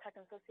with Softtech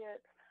and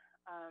Associates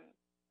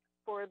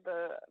for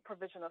the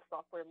provision of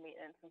software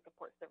maintenance and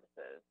support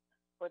services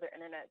for their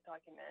Internet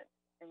Document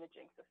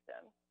Imaging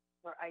System,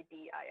 or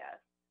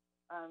IDIS.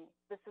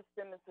 This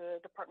system is the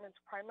department's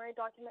primary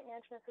document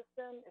management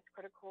system. It's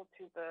critical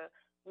to the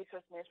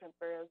Resource Management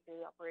Bureau's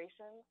daily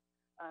operations.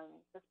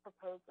 This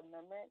proposed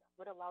amendment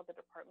would allow the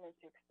department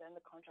to extend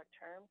the contract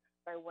term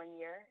by 1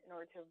 year in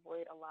order to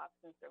avoid a lapse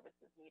in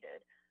services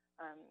needed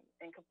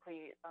and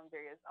complete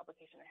various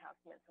application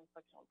enhancements and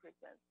functional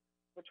improvements,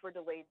 which were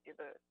delayed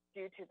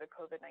due to the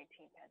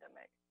COVID-19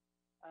 pandemic.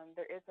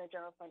 There is no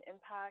general fund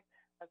impact.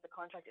 as the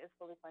contract is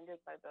fully funded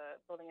by the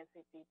Building and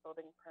Safety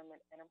Building Permit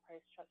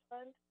Enterprise Trust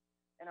Fund,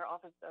 and our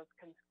office does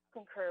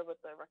concur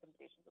with the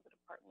recommendations of the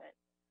department.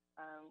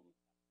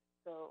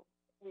 So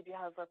we do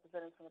have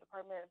representatives from the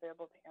department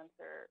available to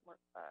answer more,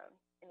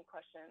 any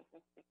questions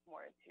and speak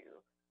more into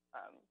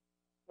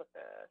what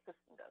the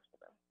system does for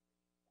them.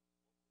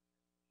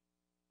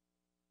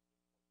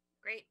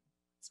 Great.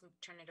 Let's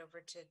turn it over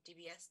to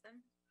DBS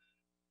then.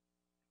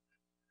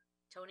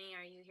 Tony,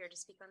 are you here to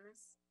speak on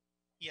this?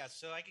 Yeah,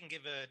 so I can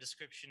give a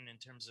description in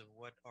terms of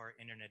what our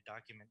Internet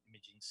Document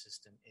Imaging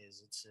System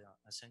is. It's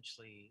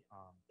essentially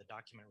the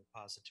document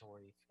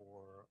repository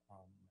for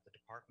the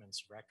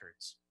department's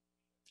records,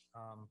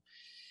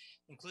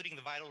 including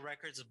the vital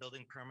records of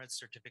building permits,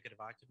 certificate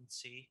of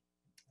occupancy.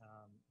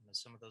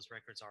 Some of those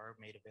records are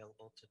made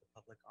available to the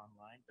public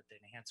online, but the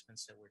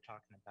enhancements that we're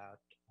talking about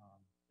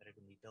that are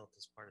going to be built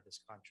as part of this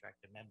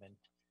contract amendment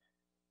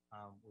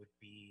would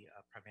be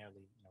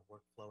primarily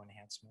workflow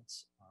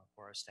enhancements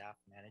for our staff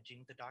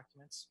managing the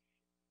documents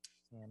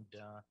and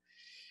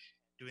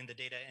doing the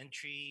data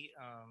entry,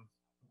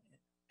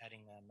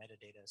 adding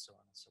metadata, so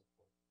on and so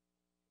forth.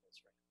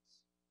 Those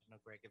records. I don't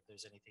know, Greg, if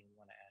there's anything you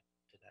want to add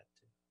to that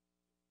too.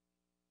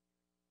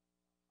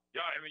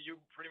 Yeah, I mean, you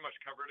pretty much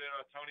covered it,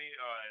 Tony.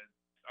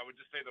 I would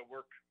just say the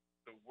work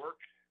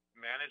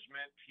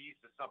management piece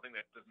is something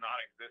that does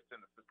not exist in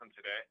the system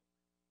today.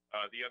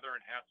 The other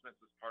enhancements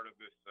as part of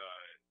this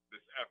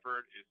this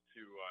effort is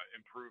to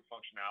improve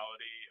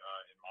functionality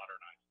and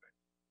modernize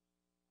things.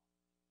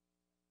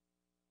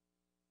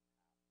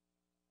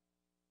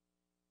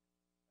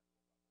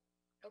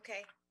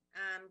 Okay,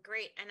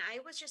 great. And I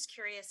was just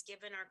curious,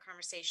 given our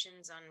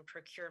conversations on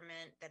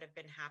procurement that have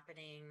been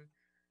happening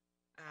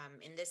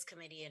in this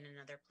committee and in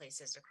other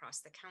places across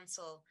the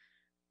council,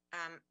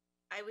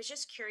 I was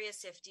just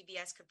curious if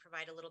DBS could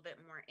provide a little bit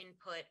more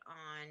input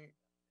on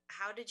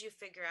how did you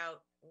figure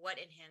out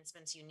what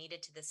enhancements you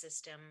needed to the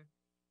system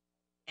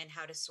and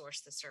how to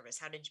source the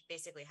service? How did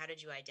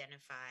you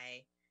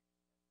identify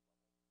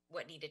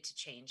what needed to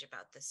change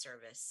about the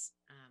service?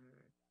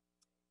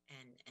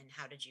 And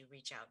how did you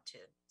reach out to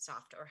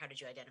how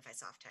did you identify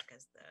Softtech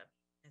as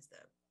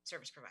the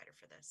service provider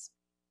for this?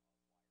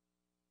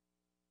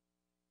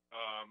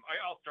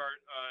 I'll start.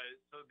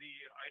 So the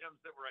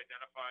items that were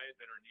identified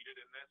that are needed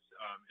in this,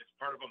 it's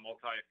part of a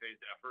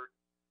multi-phased effort.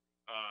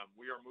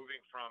 We are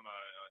moving from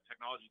a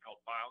technology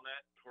called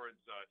FileNet towards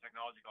a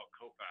technology called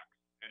Kofax,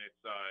 and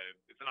it's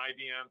an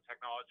IBM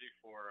technology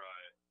for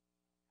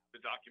the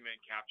document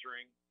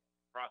capturing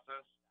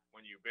process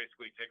when you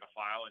basically take a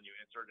file and you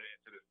insert it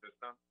into the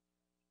system.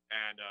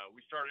 And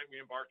we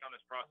embarked on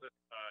this process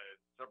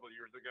several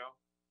years ago.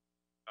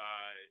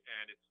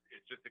 And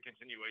it's just a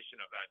continuation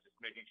of that, just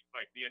making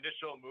like the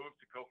initial move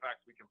to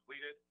Kofax we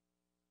completed,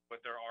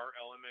 but there are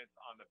elements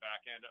on the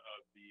back end of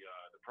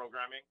the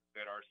programming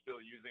that are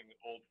still using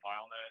old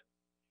FileNet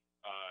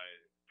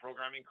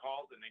programming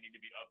calls, and they need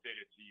to be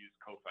updated to use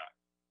Kofax.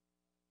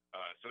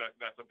 So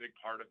that's a big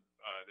part of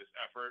this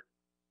effort.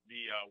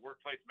 The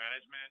workplace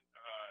management,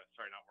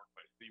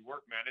 the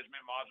work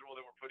management module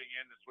that we're putting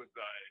in, this was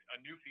a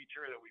new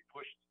feature that we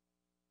pushed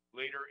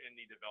later in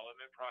the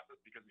development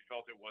process because we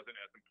felt it wasn't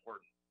as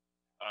important.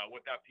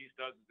 What that piece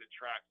does is it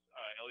tracks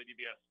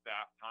LADBS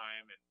staff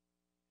time and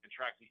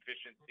tracks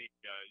efficiency,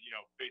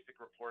 basic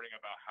reporting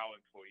about how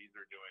employees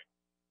are doing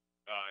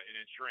and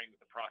ensuring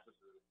that the process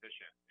is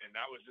efficient. And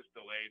that was just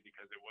delayed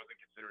because it wasn't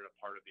considered a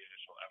part of the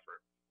initial effort.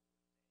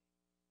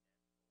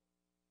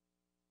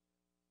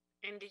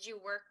 And did you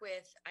work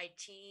with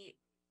ITA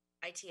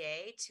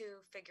to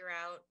figure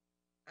out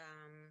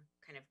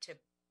kind of to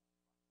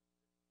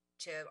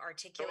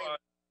articulate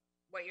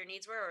what your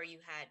needs were, or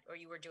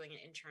you were doing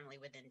it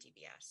internally within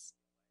DBS?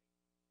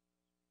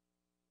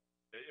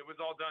 It was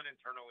all done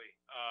internally.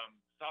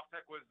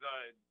 Softtech was,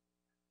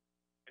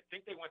 I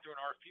think they went through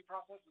an RFP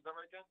process. Is that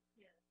right, Dan?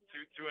 Yeah.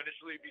 To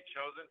initially be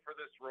chosen for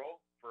this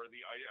role for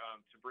the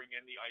to bring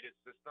in the IDIS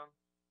system.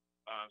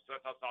 So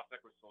that's how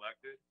Softtech was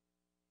selected.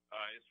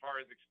 As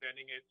far as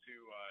extending it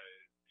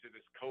to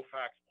this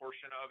Kofax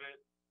portion of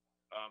it,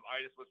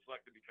 IDIS was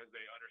selected because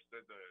they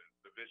understood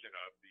the vision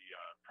of the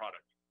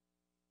product.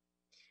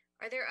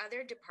 Are there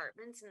other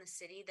departments in the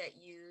city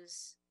that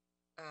use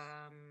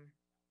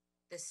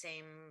the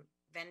same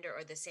vendor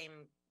or the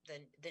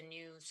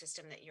new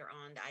system that you're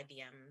on, the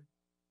IBM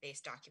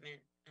based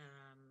document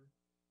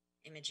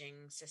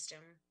imaging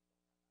system?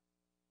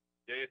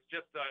 Yeah, it's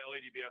just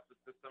LADBS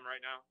system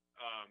right now.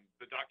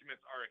 The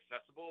documents are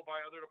accessible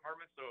by other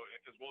departments, so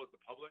as well as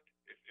the public.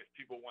 If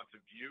people want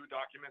to view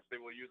documents,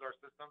 they will use our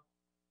system.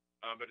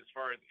 But as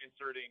far as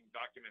inserting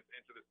documents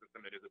into the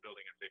system, it is a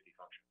building and safety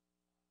function.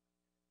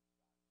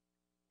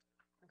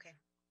 Okay.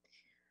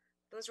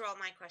 Those are all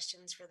my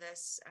questions for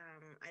this.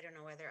 I don't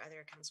know whether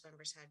other council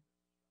members had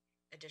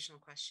additional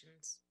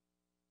questions.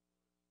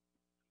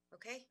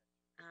 Okay.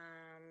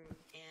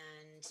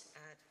 And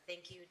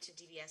thank you to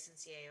DBS and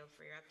CAO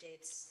for your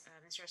updates.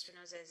 Mr.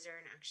 Espinoza, is there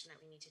an action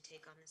that we need to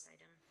take on this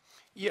item?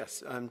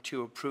 Yes,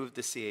 to approve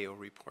the CAO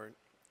report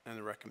and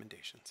the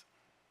recommendations.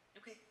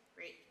 Okay,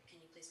 great. Can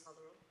you please call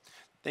the roll?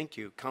 Thank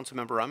you.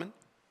 Councilmember Rahman?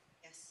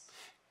 Yes.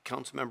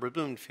 Councilmember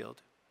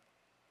Bloomfield?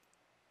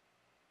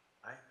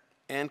 Aye.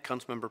 And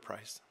Councilmember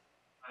Price?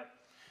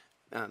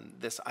 Aye.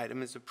 This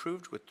item is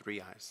approved with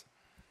 3 ayes.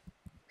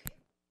 Okay.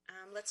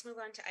 Let's move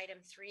on to item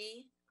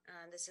 3.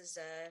 This is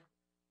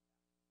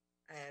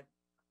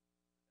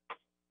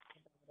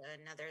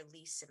another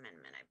lease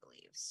amendment, I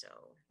believe. So,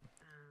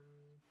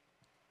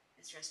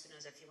 Mr.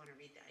 Espinoza, if you want to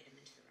read the item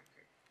into the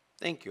record.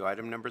 Thank you.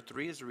 Item number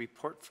 3 is a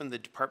report from the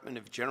Department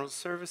of General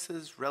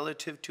Services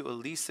relative to a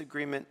lease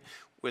agreement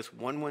with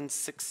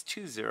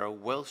 11620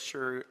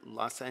 Wilshire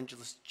Los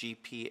Angeles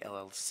GP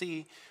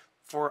LLC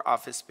for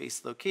office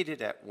space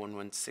located at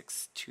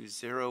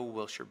 11620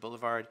 Wilshire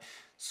Boulevard,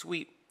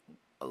 Suite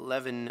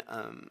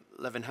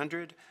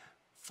 1100,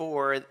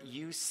 for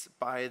use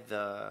by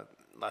the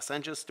Los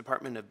Angeles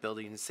Department of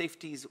Building and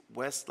Safety's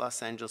West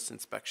Los Angeles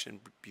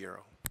Inspection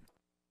Bureau.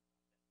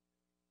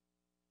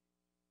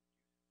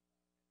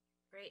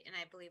 Great, and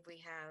I believe we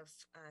have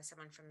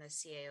someone from the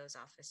CAO's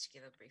office to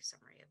give a brief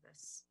summary of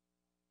this.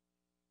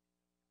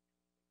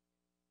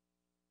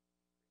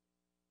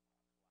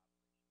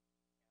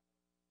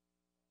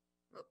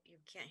 Oh, you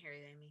can't hear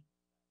you, Amy.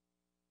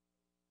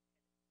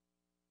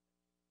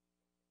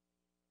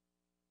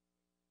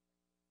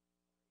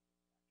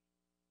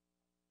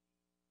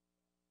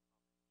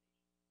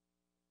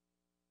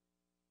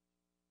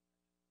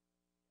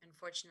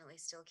 Unfortunately,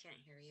 still can't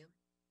hear you.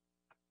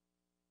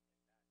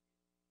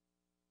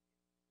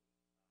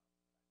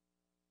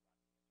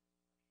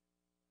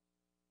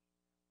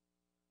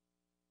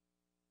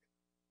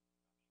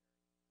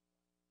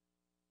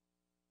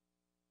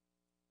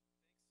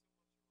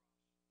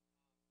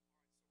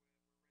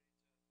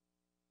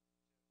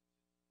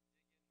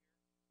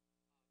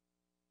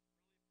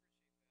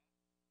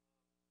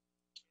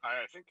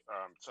 I think,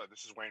 so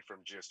this is Wayne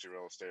from GST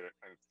Real Estate.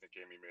 I think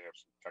Amy may have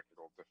some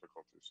technical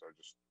difficulties, so I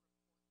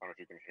don't know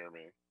if you can hear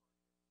me.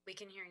 We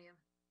can hear you.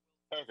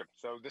 Okay,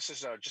 so this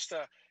is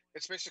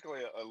it's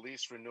basically a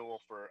lease renewal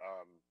for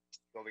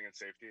building and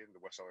safety in the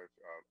West LA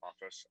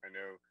office. I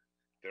know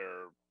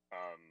their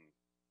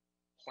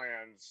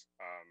plans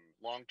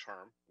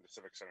long-term in the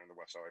Civic Center in the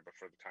West LA, but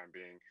for the time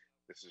being,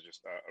 this is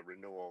just a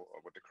renewal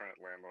with the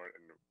current landlord,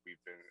 and we've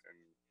been in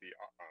the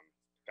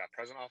that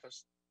present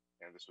office.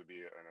 And this would be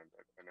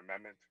an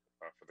amendment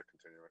for the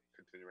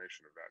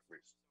continuation of that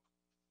lease.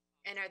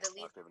 And are the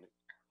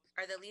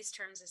lease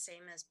terms the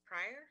same as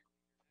prior?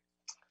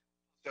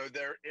 So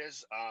there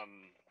is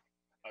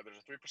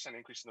there's a 3%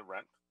 increase in the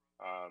rent.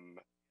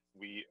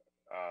 We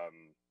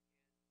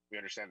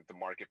understand that the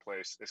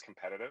marketplace is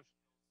competitive,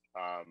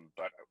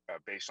 but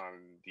based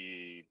on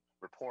the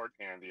report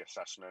and the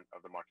assessment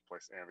of the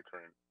marketplace and the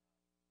current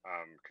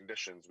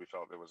conditions, we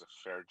felt it was a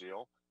fair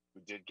deal. We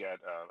did get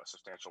a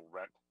substantial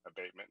rent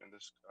abatement in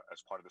this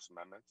as part of this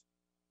amendment.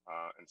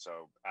 And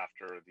so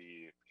after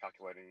the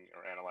calculating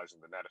or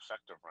analyzing the net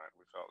effect of rent,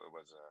 we felt it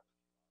was a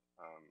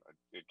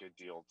good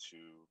deal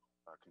to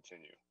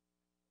continue.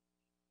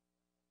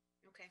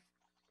 Okay.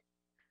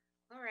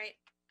 All right.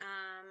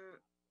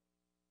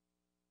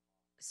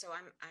 So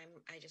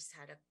I just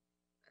had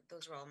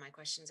those were all my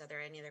questions. Are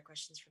there any other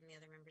questions from the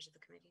other members of the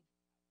committee?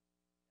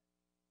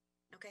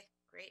 Okay,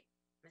 great.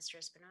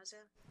 Mr.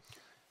 Espinoza?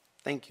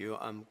 Thank you.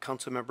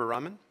 Councilmember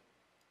Rahman?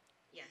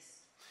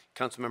 Yes.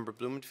 Councilmember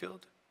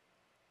Blumenfield?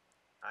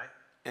 Aye.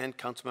 And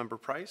Councilmember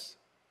Price?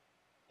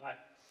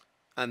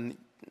 Aye.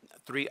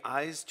 3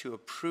 ayes to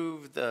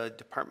approve the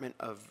Department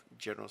of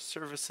General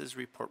Services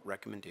report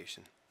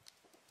recommendation.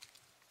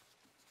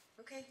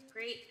 Okay,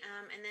 great.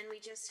 And then we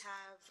just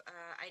have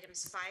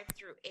items 5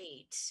 through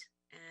 8.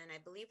 And I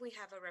believe we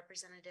have a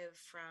representative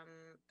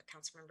from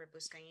Councilmember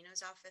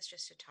Buscaino's office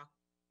just to talk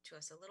to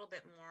us a little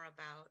bit more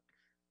about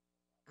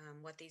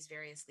what these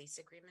various lease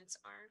agreements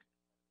are.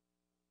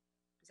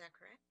 Is that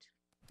correct?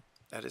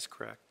 That is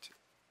correct.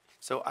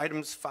 So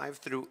items 5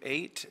 through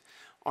 8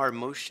 are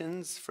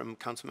motions from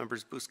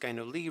Councilmembers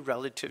Buscaino Lee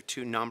relative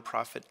to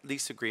nonprofit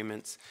lease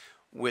agreements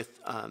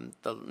with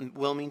the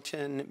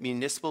Wilmington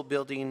Municipal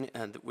Building,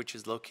 which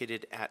is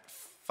located at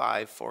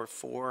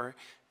 544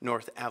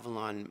 North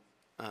Avalon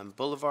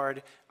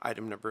Boulevard.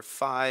 Item number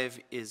 5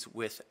 is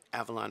with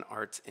Avalon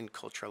Arts and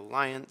Cultural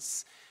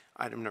Alliance.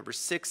 Item number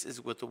 6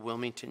 is with the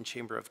Wilmington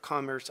Chamber of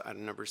Commerce.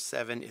 Item number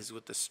 7 is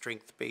with the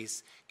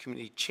Strength-Based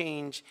Community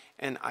Change.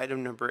 And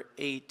item number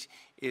 8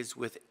 is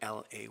with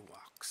LA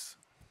Walks.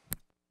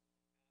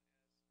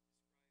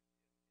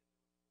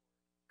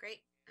 Great.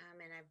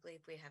 And I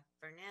believe we have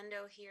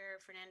Fernando here.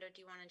 Fernando,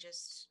 do you want to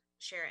just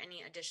share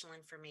any additional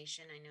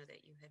information? I know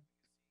that you had.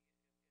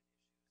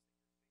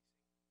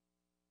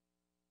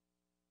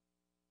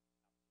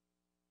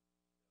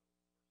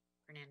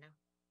 Fernando.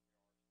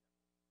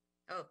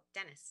 Oh,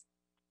 Dennis.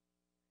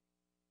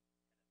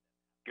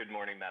 Good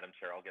morning, Madam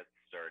Chair. I'll get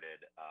started.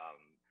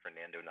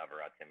 Fernando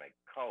Navarrete, my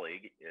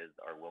colleague, is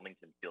our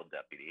Wilmington field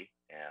deputy,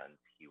 and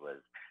he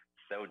was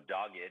so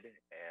dogged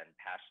and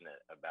passionate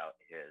about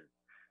his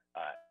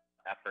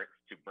efforts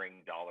to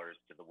bring dollars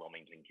to the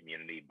Wilmington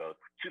community, both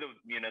to the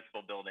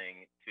municipal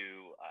building,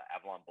 to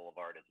Avalon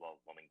Boulevard, as well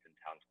as Wilmington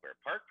Town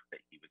Square Park,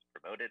 that he was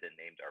promoted and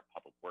named our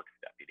public works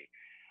deputy.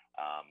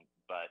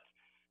 But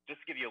just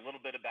to give you a little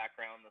bit of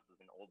background, this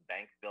is an old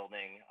bank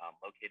building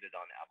located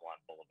on Avalon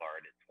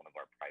Boulevard. It's one of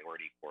our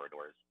priority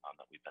corridors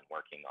that we've been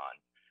working on.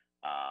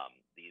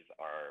 These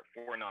are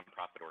 4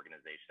 nonprofit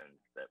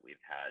organizations that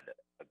we've had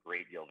a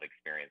great deal of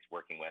experience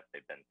working with.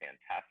 They've been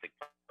fantastic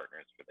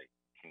partners for the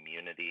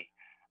community.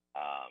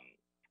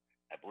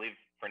 I believe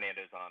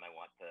Fernando's on. I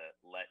want to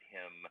let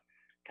him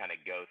kind of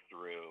go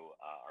through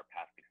our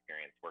past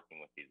experience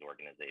working with these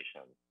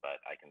organizations, but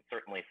I can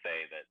certainly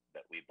say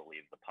that we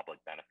believe the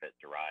public benefit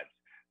derived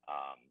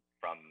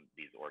from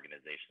these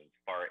organizations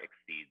far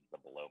exceeds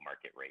the below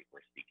market rate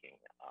we're seeking.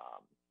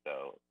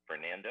 So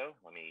Fernando,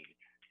 let me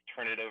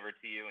turn it over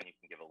to you and you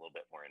can give a little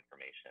bit more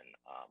information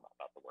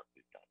about the work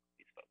we've done with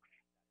these folks.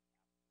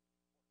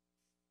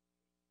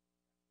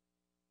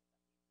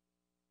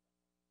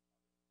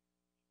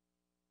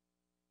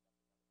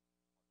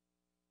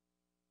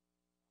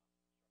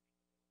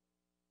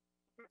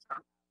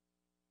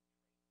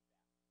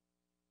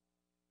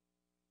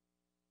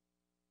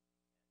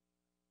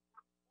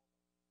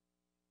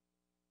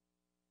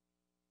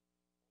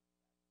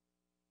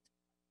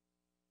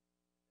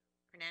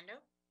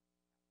 Fernando?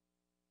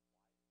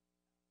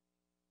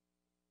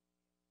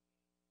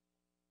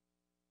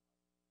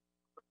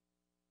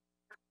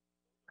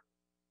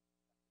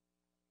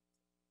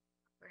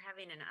 We're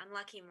having an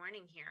unlucky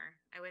morning here.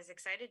 I was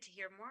excited to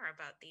hear more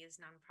about these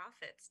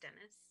nonprofits,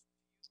 Dennis.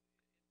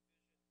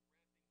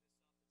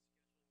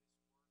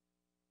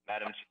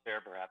 Madam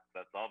Chair, perhaps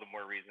that's all the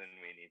more reason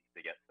we need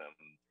to get some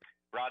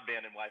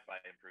broadband and Wi-Fi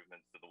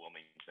improvements to the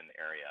Wilmington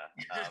area.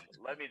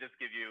 Let me just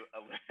give you a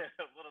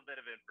little bit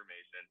of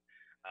information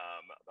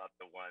about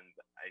the ones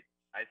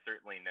I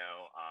certainly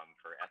know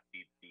for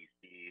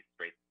SBBC,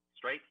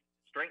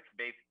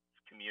 Strength-Based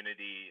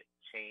Community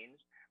Change.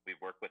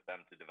 We've worked with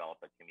them to develop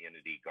a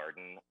community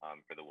garden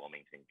for the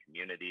Wilmington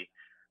community.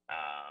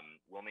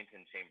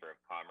 Wilmington Chamber of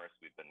Commerce,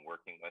 we've been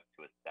working with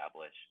to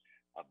establish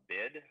a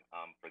bid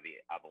for the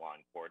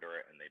Avalon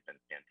corridor, and they've been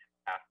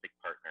fantastic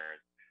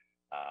partners.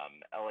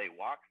 LA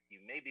Walks,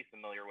 you may be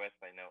familiar with.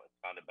 I know it's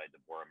founded by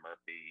Deborah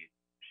Murphy.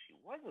 She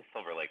was a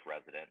Silver Lake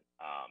resident,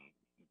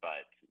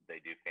 but they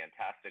do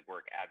fantastic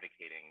work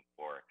advocating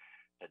for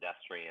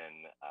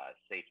pedestrian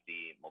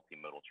safety,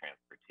 multimodal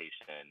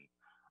transportation,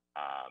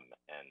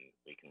 and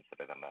we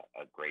consider them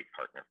a great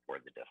partner for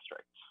the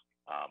district.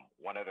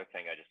 One other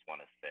thing I just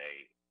want to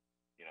say,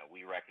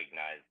 we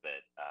recognize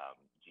that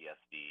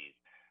GSD's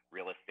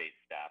real estate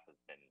staff has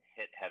been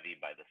hit heavy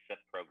by the SIP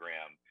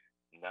program.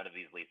 None of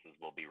these leases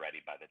will be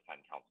ready by the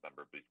time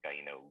Councilmember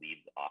Buscaino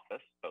leaves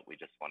office, but we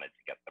just wanted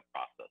to get the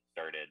process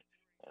started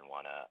and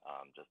want to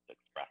just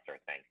express our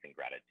thanks and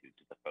gratitude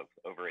to the folks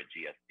over at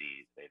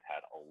GSD. They've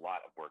had a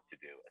lot of work to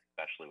do,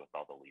 especially with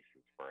all the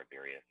leases for our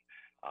various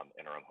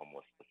interim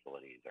homeless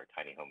facilities, our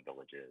tiny home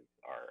villages,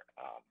 our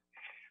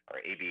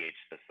ABH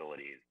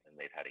facilities, and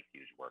they've had a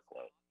huge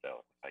workload.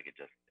 So if I could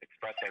just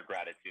express our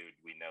gratitude,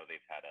 we know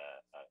they've had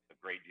a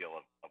great deal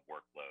of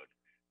workload,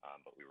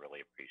 but we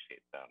really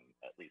appreciate them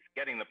at least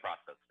getting the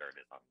process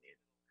started on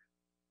these.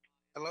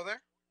 Hello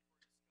there?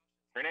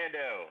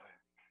 Fernando,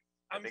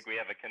 I think we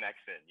have a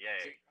connection.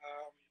 Yay.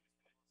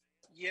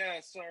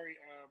 Yeah, sorry.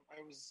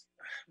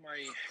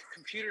 My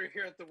computer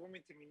here at the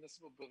Wilmington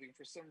Municipal Building,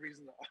 for some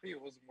reason, the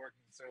audio wasn't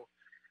working, so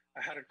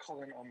I had to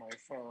call in on my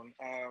phone.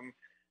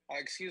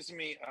 Excuse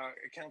me,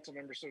 council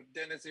member. So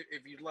Dennis,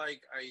 if you'd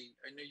like,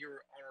 I know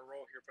you're on a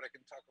roll here, but I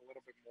can talk a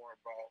little bit more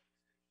about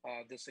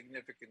the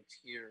significance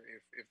here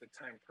if the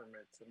time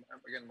permits. And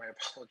again, my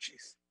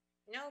apologies.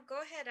 No, go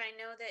ahead. I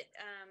know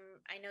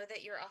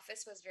that your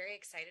office was very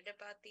excited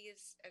about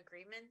these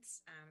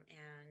agreements,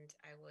 and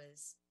I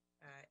was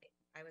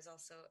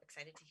also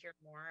excited to hear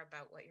more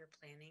about what you're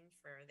planning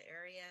for the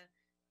area.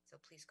 So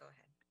please go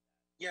ahead.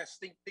 Yes,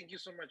 thank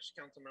you so much,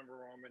 Councilmember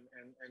Rahman,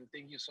 and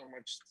thank you so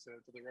much to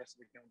the rest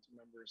of the council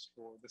members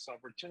for this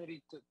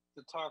opportunity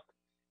to talk.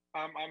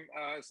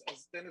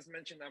 As Dennis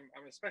mentioned,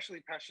 I'm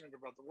especially passionate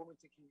about the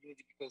Wilmington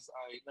community because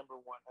I,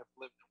 number one, have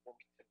lived in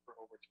Wilmington for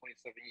over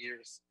 27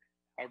 years.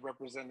 I've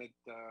represented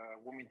the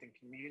Wilmington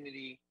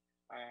community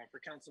for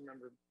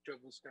Councilmember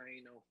Joe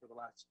Buscaino for the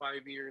last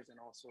 5 years, and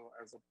also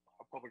as a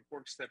public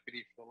works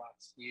deputy for the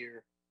last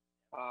year.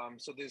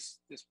 So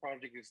this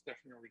project is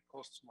definitely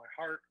close to my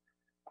heart.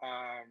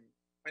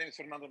 My name is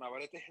Fernando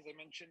Navarrete, as I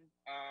mentioned,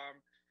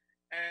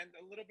 and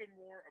a little bit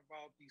more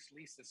about these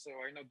leases. So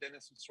I know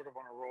Dennis was sort of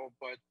on a roll,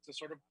 but to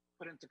sort of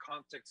put into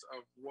context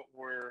of what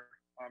we're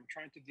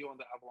trying to do on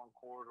the Avalon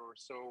corridor.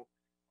 So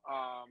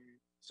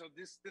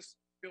this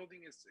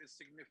building is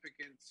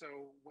significant.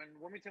 So when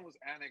Wilmington was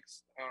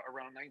annexed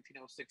around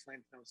 1906,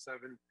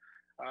 1907,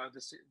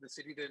 the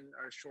city then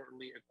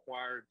shortly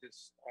acquired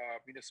this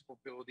municipal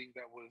building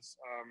that was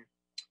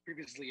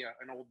previously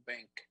an old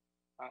bank.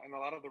 And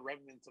a lot of the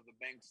remnants of the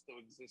bank still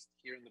exist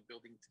here in the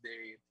building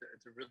today.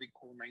 It's a really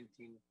cool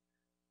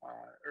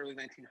early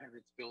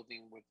 1900s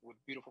building with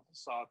beautiful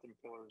facades and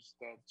pillars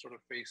that sort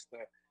of face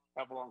the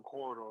Avalon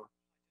corridor.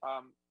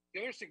 The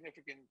other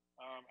significant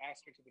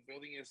aspect of the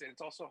building is that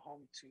it's also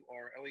home to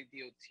our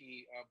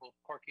LADOT, both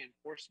parking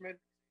enforcement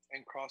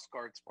and cross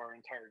guards for our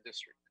entire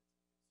district,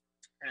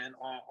 and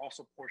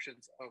also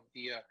portions of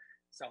the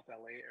South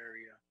LA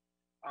area.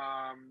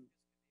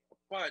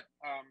 But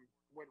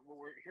what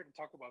we're here to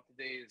talk about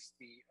today is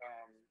the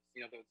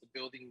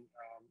building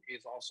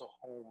is also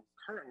home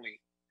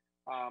currently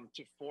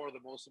to four of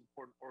the most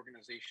important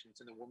organizations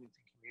in the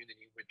Wilmington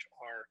community, which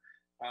are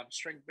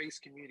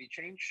Strength-Based Community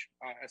Change,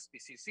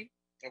 SBCC,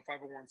 a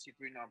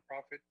 501c3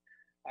 nonprofit,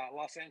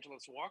 Los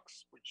Angeles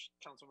Walks, which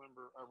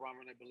Councilmember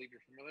Rahman, I believe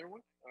you're familiar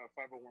with,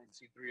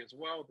 501c3 as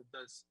well, that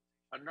does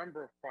a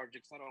number of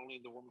projects, not only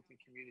in the Wilmington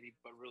community,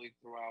 but really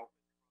throughout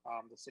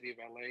the city of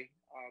LA.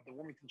 The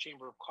Wilmington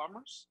Chamber of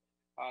Commerce,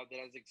 that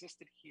has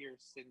existed here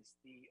since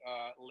the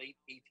late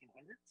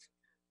 1800s.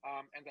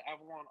 And the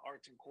Avalon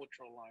Arts and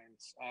Cultural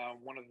Alliance,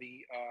 one of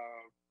the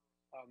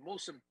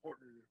most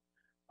important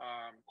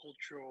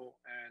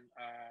cultural and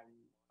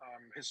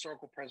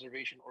historical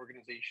preservation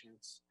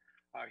organizations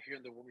here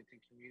in the Wilmington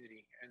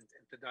community. And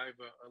to dive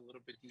a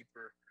little bit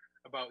deeper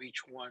about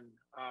each one.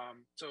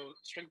 So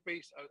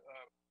Strength-Based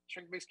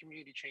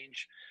Community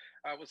Change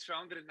was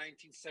founded in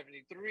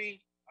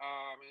 1973.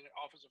 And it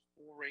offers a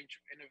full range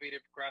of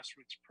innovative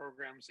grassroots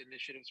programs,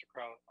 initiatives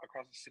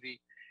across the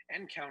city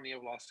and county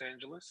of Los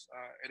Angeles.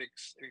 It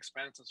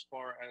expands as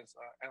far as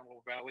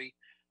Antelope Valley.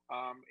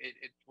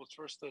 It was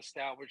first to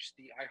establish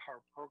the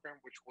iHeart program,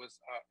 which was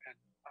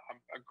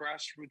a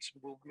grassroots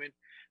movement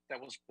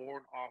that was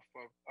born off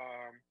of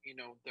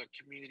the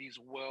community's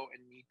will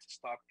and need to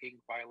stop gang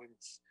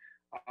violence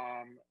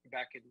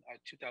back in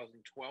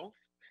 2012.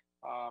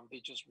 They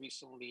just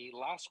recently,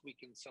 last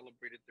weekend,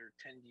 celebrated their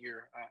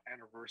 10-year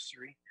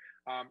anniversary,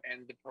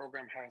 and the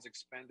program has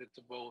expanded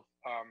to both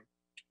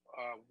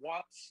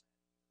Watts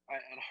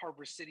and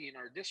Harbor City in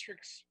our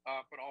districts,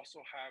 but also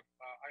have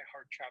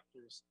iHeart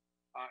chapters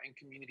in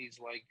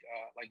communities like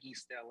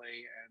East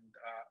LA and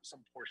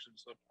some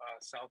portions of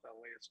South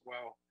LA as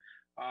well.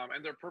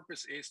 And their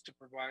purpose is to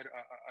provide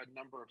a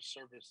number of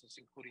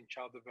services, including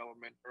child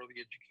development, early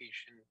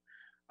education,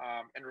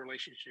 and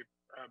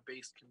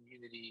relationship-based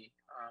community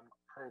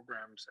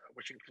programs,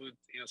 which include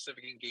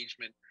civic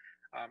engagement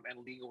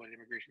and legal and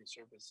immigration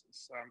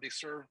services. They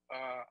serve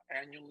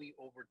annually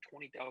over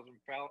 20,000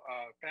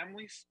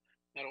 families,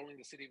 not only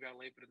in the city of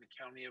LA, but in the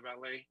county of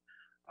LA.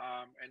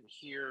 And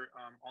here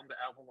on the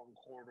Avalon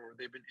corridor,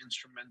 they've been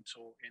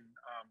instrumental in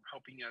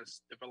helping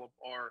us develop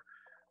our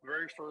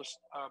very first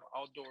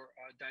outdoor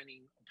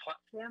dining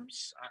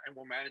platforms, and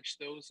we'll manage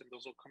those, and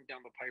those will come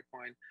down the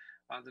pipeline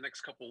the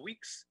next couple of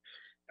weeks.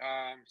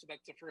 So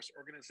that's the first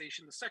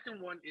organization. The second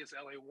one is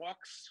LA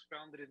Walks,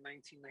 founded in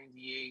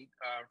 1998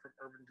 from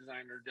urban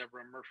designer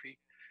Deborah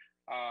Murphy.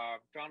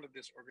 Founded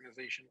this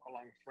organization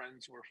along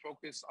friends who are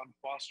focused on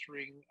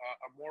fostering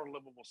a more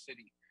livable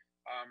city.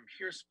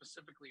 Here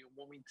specifically in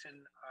Wilmington,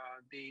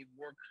 they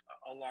work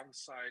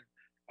alongside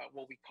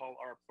what we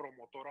call our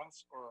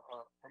promotoras, or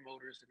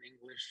promoters in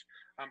English,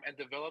 and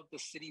develop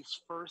the city's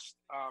first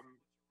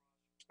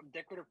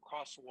decorative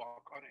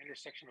crosswalk on an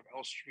intersection of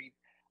L Street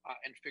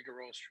and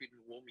Figueroa Street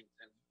in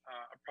Wilmington.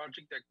 A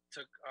project that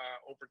took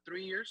over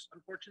 3 years,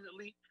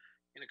 unfortunately,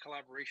 in a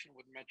collaboration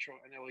with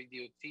Metro and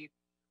LADOT.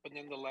 But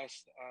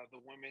nonetheless, the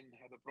women,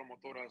 the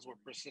promotoras,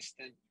 were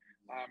persistent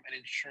in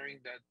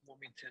ensuring that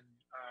Wilmington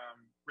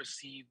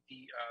received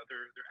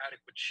their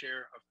adequate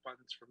share of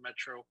funds from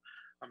Metro.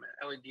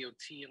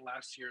 LADOT, and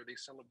last year they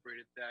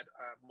celebrated that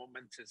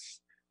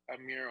momentous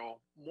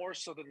mural. More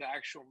so than the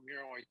actual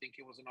mural, I think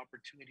it was an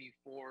opportunity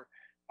for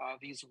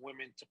these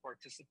women to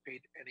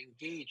participate and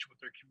engage with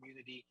their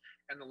community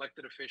and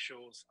elected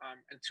officials.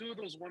 And two of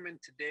those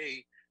women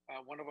today,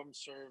 one of them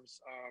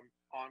serves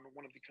on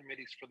one of the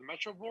committees for the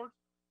Metro Board,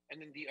 and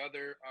then the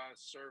other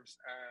serves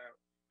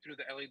through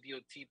the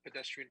LADOT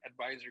Pedestrian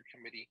Advisory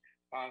Committee.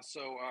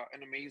 So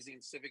an amazing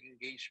civic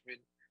engagement.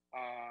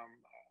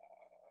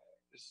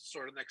 This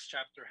sort of next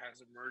chapter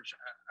has emerged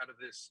out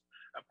of this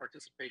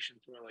participation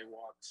through LA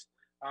Walks.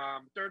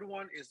 Third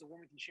one is the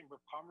Wilmington Chamber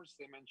of Commerce.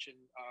 They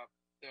mentioned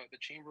the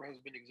chamber has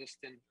been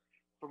existent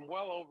from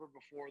well over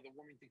before the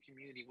Wilmington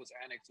community was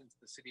annexed into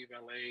the city of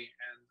LA.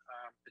 And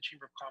the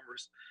Chamber of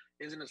Commerce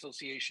is an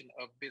association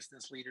of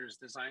business leaders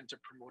designed to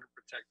promote and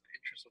protect the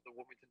interests of the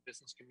Wilmington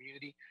business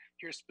community.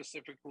 Here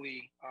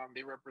specifically,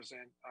 they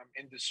represent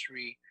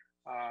industry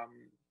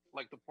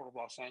like the Port of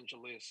Los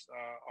Angeles,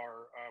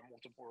 our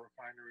multiple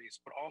refineries,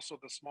 but also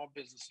the small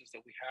businesses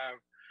that we have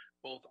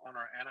both on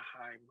our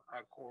Anaheim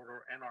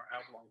corridor and our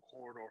Avalon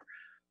corridor.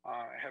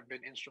 Have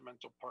been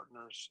instrumental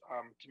partners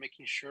to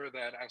making sure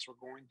that as we're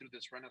going through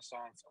this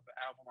renaissance of the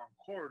Avalon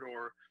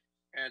corridor,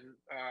 and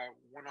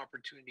one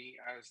opportunity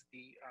as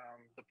the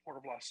Port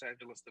of Los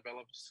Angeles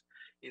develops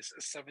is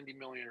a 70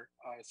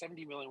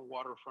 million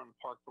waterfront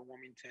park for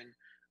Wilmington.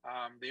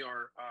 They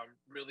are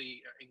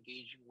really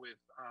engaging with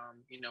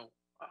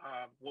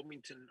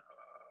Wilmington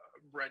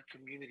bred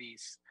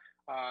communities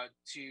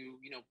to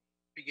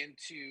begin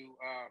to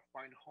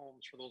find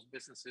homes for those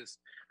businesses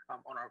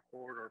on our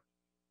corridor.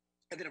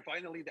 And then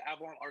finally, the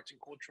Avalon Arts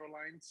and Culture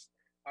Alliance.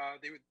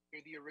 They're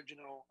the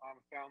original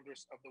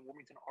founders of the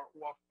Wilmington Art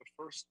Walk, the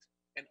first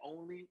and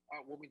only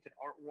Wilmington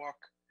Art Walk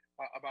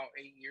about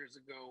 8 years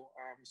ago.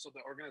 So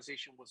the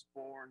organization was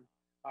born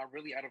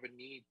really out of a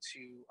need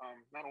to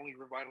not only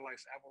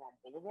revitalize Avalon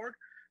Boulevard,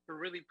 but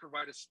really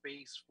provide a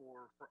space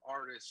for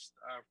artists,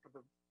 for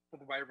the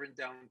vibrant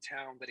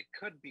downtown that it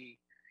could be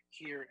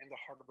here in the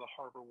heart of the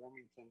harbor,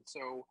 Wilmington.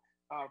 So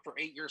for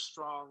 8 years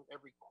strong,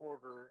 every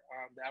quarter,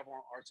 the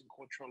Avalon Arts and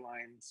Culture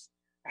Alliance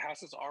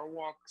has its Art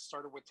Walk,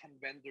 started with 10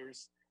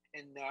 vendors,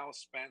 and now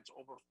spans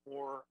over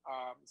 4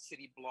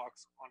 city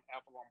blocks on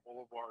Avalon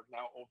Boulevard,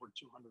 now over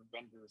 200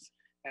 vendors.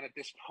 And at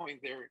this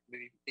point,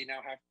 they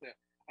now have to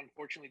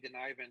unfortunately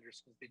deny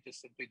vendors because they just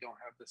simply don't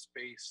have the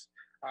space.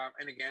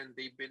 And again,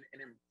 they've been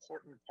an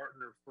important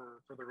partner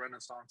for the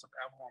renaissance of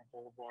Avalon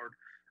Boulevard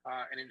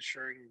and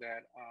ensuring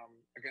that,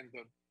 again,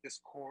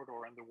 this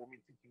corridor and the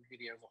Wilmington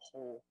community as a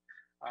whole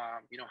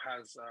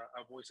has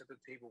a voice at the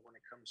table when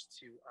it comes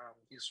to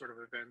these sort of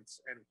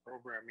events and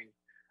programming.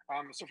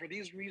 So for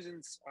these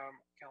reasons,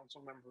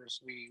 council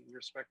members, we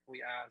respectfully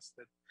ask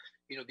that,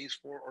 these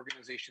 4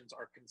 organizations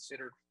are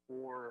considered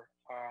for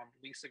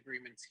lease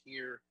agreements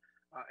here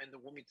in the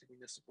Wilmington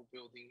Municipal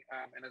Building.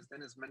 And as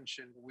Dennis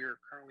mentioned, we're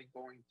currently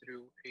going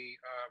through a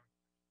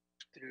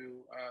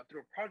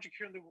project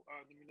here in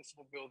the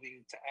municipal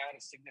building to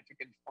add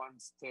significant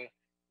funds to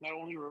not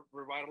only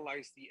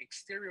revitalize the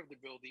exterior of the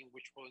building,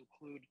 which will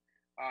include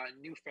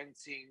new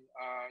fencing,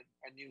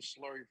 a new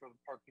slurry for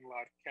the parking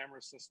lot, camera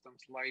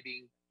systems,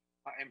 lighting,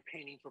 and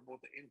painting for both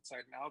the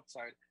inside and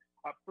outside,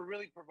 but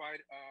really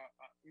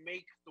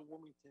make the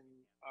Wilmington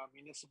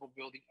Municipal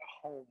Building a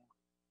home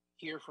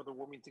here for the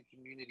Wilmington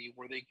community,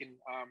 where they can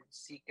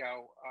seek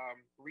out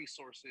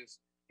resources,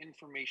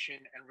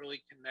 information, and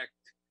really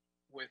connect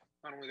with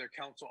not only their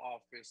council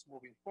office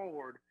moving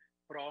forward,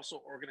 but also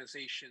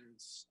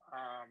organizations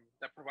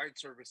that provide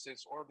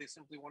services, or if they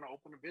simply want to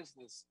open a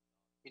business,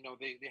 they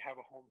have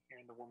a home here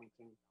in the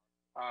Wilmington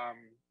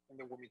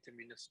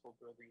Municipal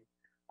Building.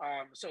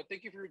 So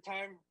thank you for your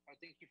time.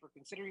 Thank you for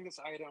considering this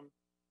item,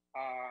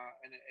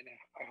 and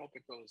I hope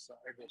it goes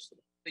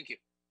through. Thank you.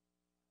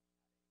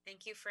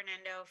 Thank you,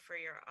 Fernando, for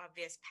your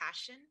obvious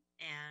passion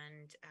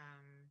and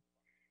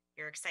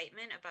your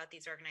excitement about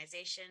these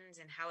organizations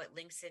and how it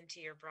links into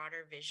your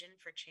broader vision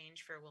for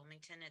change for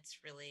Wilmington.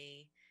 It's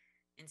really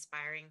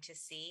inspiring to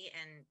see,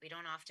 and we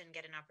don't often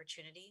get an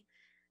opportunity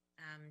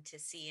to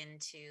see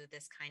into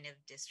this kind of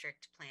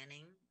district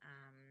planning,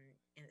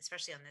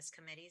 especially on this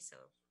committee. So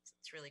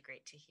it's really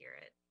great to hear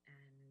it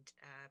and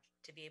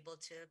to be able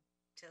to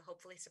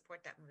hopefully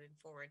support that moving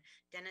forward.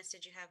 Dennis,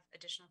 did you have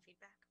additional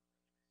feedback?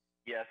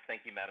 Yes,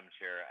 thank you, Madam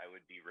Chair. I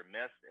would be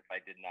remiss if I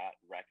did not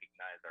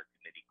recognize our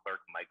committee clerk,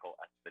 Michael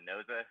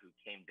Espinoza, who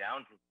came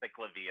down to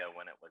Ciclavia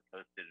when it was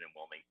hosted in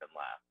Wilmington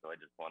last. So I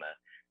just want to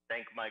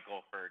thank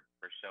Michael for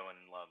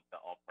showing love to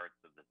all parts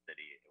of the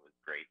city. It was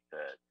great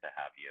to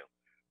have you.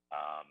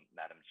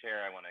 Madam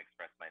Chair, I want to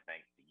express my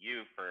thanks to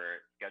you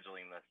for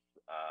scheduling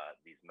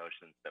these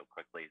motions so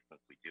quickly,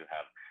 since we do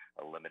have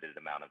a limited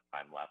amount of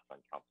time left on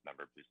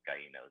Councilmember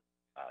Buscaino's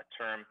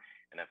term,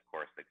 and of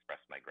course express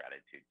my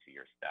gratitude to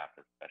your staff,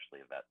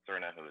 especially Yvette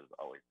Serna, who is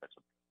always such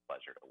a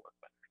pleasure to work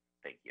with.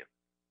 Thank you.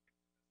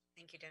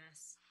 Thank you,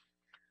 Dennis.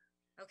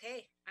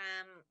 Okay,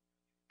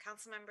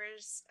 council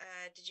members,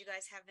 did you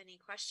guys have any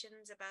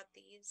questions about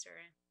these or?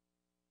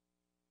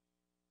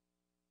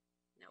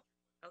 No.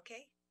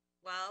 Okay.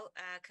 Well,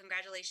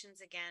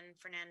 congratulations again,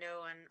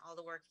 Fernando, on all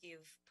the work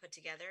you've put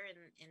together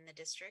in the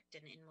district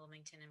and in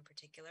Wilmington in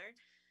particular.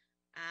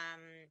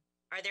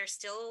 Are there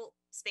still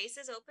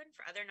spaces open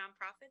for other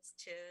nonprofits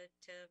to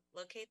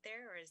locate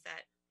there, or is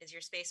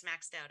your space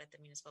maxed out at the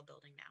municipal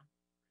building now?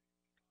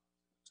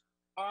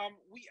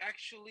 We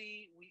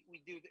actually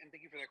do, and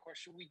thank you for that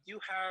question. We do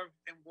have,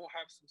 and we'll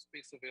have some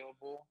space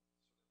available.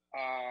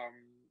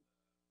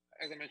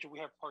 As I mentioned, we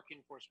have park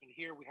enforcement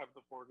here. We have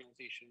the 4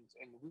 organizations,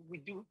 and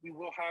we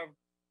will have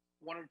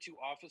 1 or 2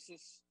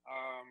 offices.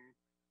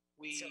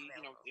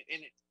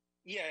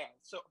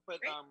 So, but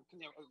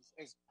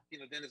as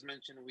Dennis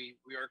mentioned, we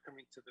are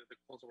coming to the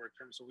close of our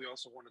term, so we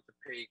also wanted to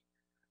pay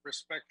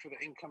respect for the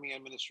incoming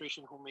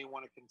administration who may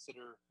want to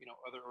consider,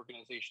 other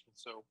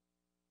organizations. So,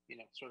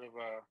 sort of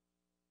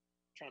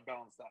trying to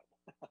balance that.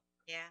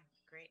 Yeah,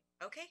 great.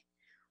 Okay.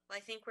 Well,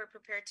 I think we're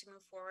prepared to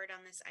move forward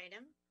on this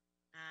item.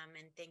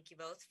 And thank you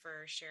both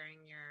for sharing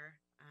your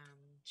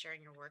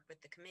work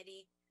with the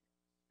committee.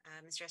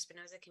 Mr.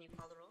 Espinoza, can you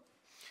call the roll?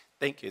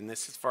 Thank you. And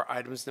this is for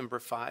items number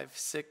 5,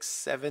 6,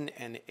 7,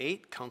 and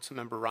 8.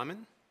 Councilmember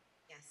Rahman?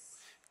 Yes.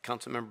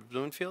 Councilmember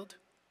Bloomfield?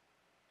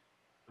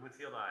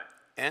 Bloomfield, aye.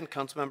 And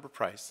Councilmember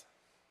Price?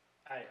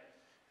 Aye.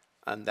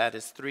 And that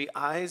is 3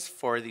 ayes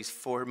for these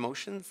 4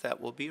 motions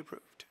that will be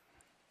approved.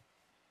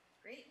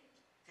 Great.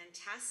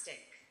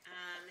 Fantastic.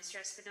 Mr.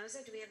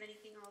 Espinoza, do we have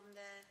anything on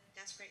the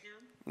desk right now?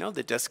 No,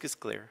 the desk is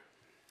clear.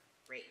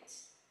 Great.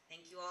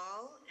 Thank you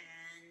all,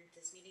 and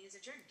this meeting is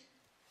adjourned.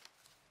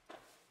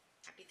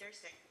 Happy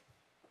Thursday.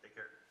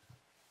 Take care.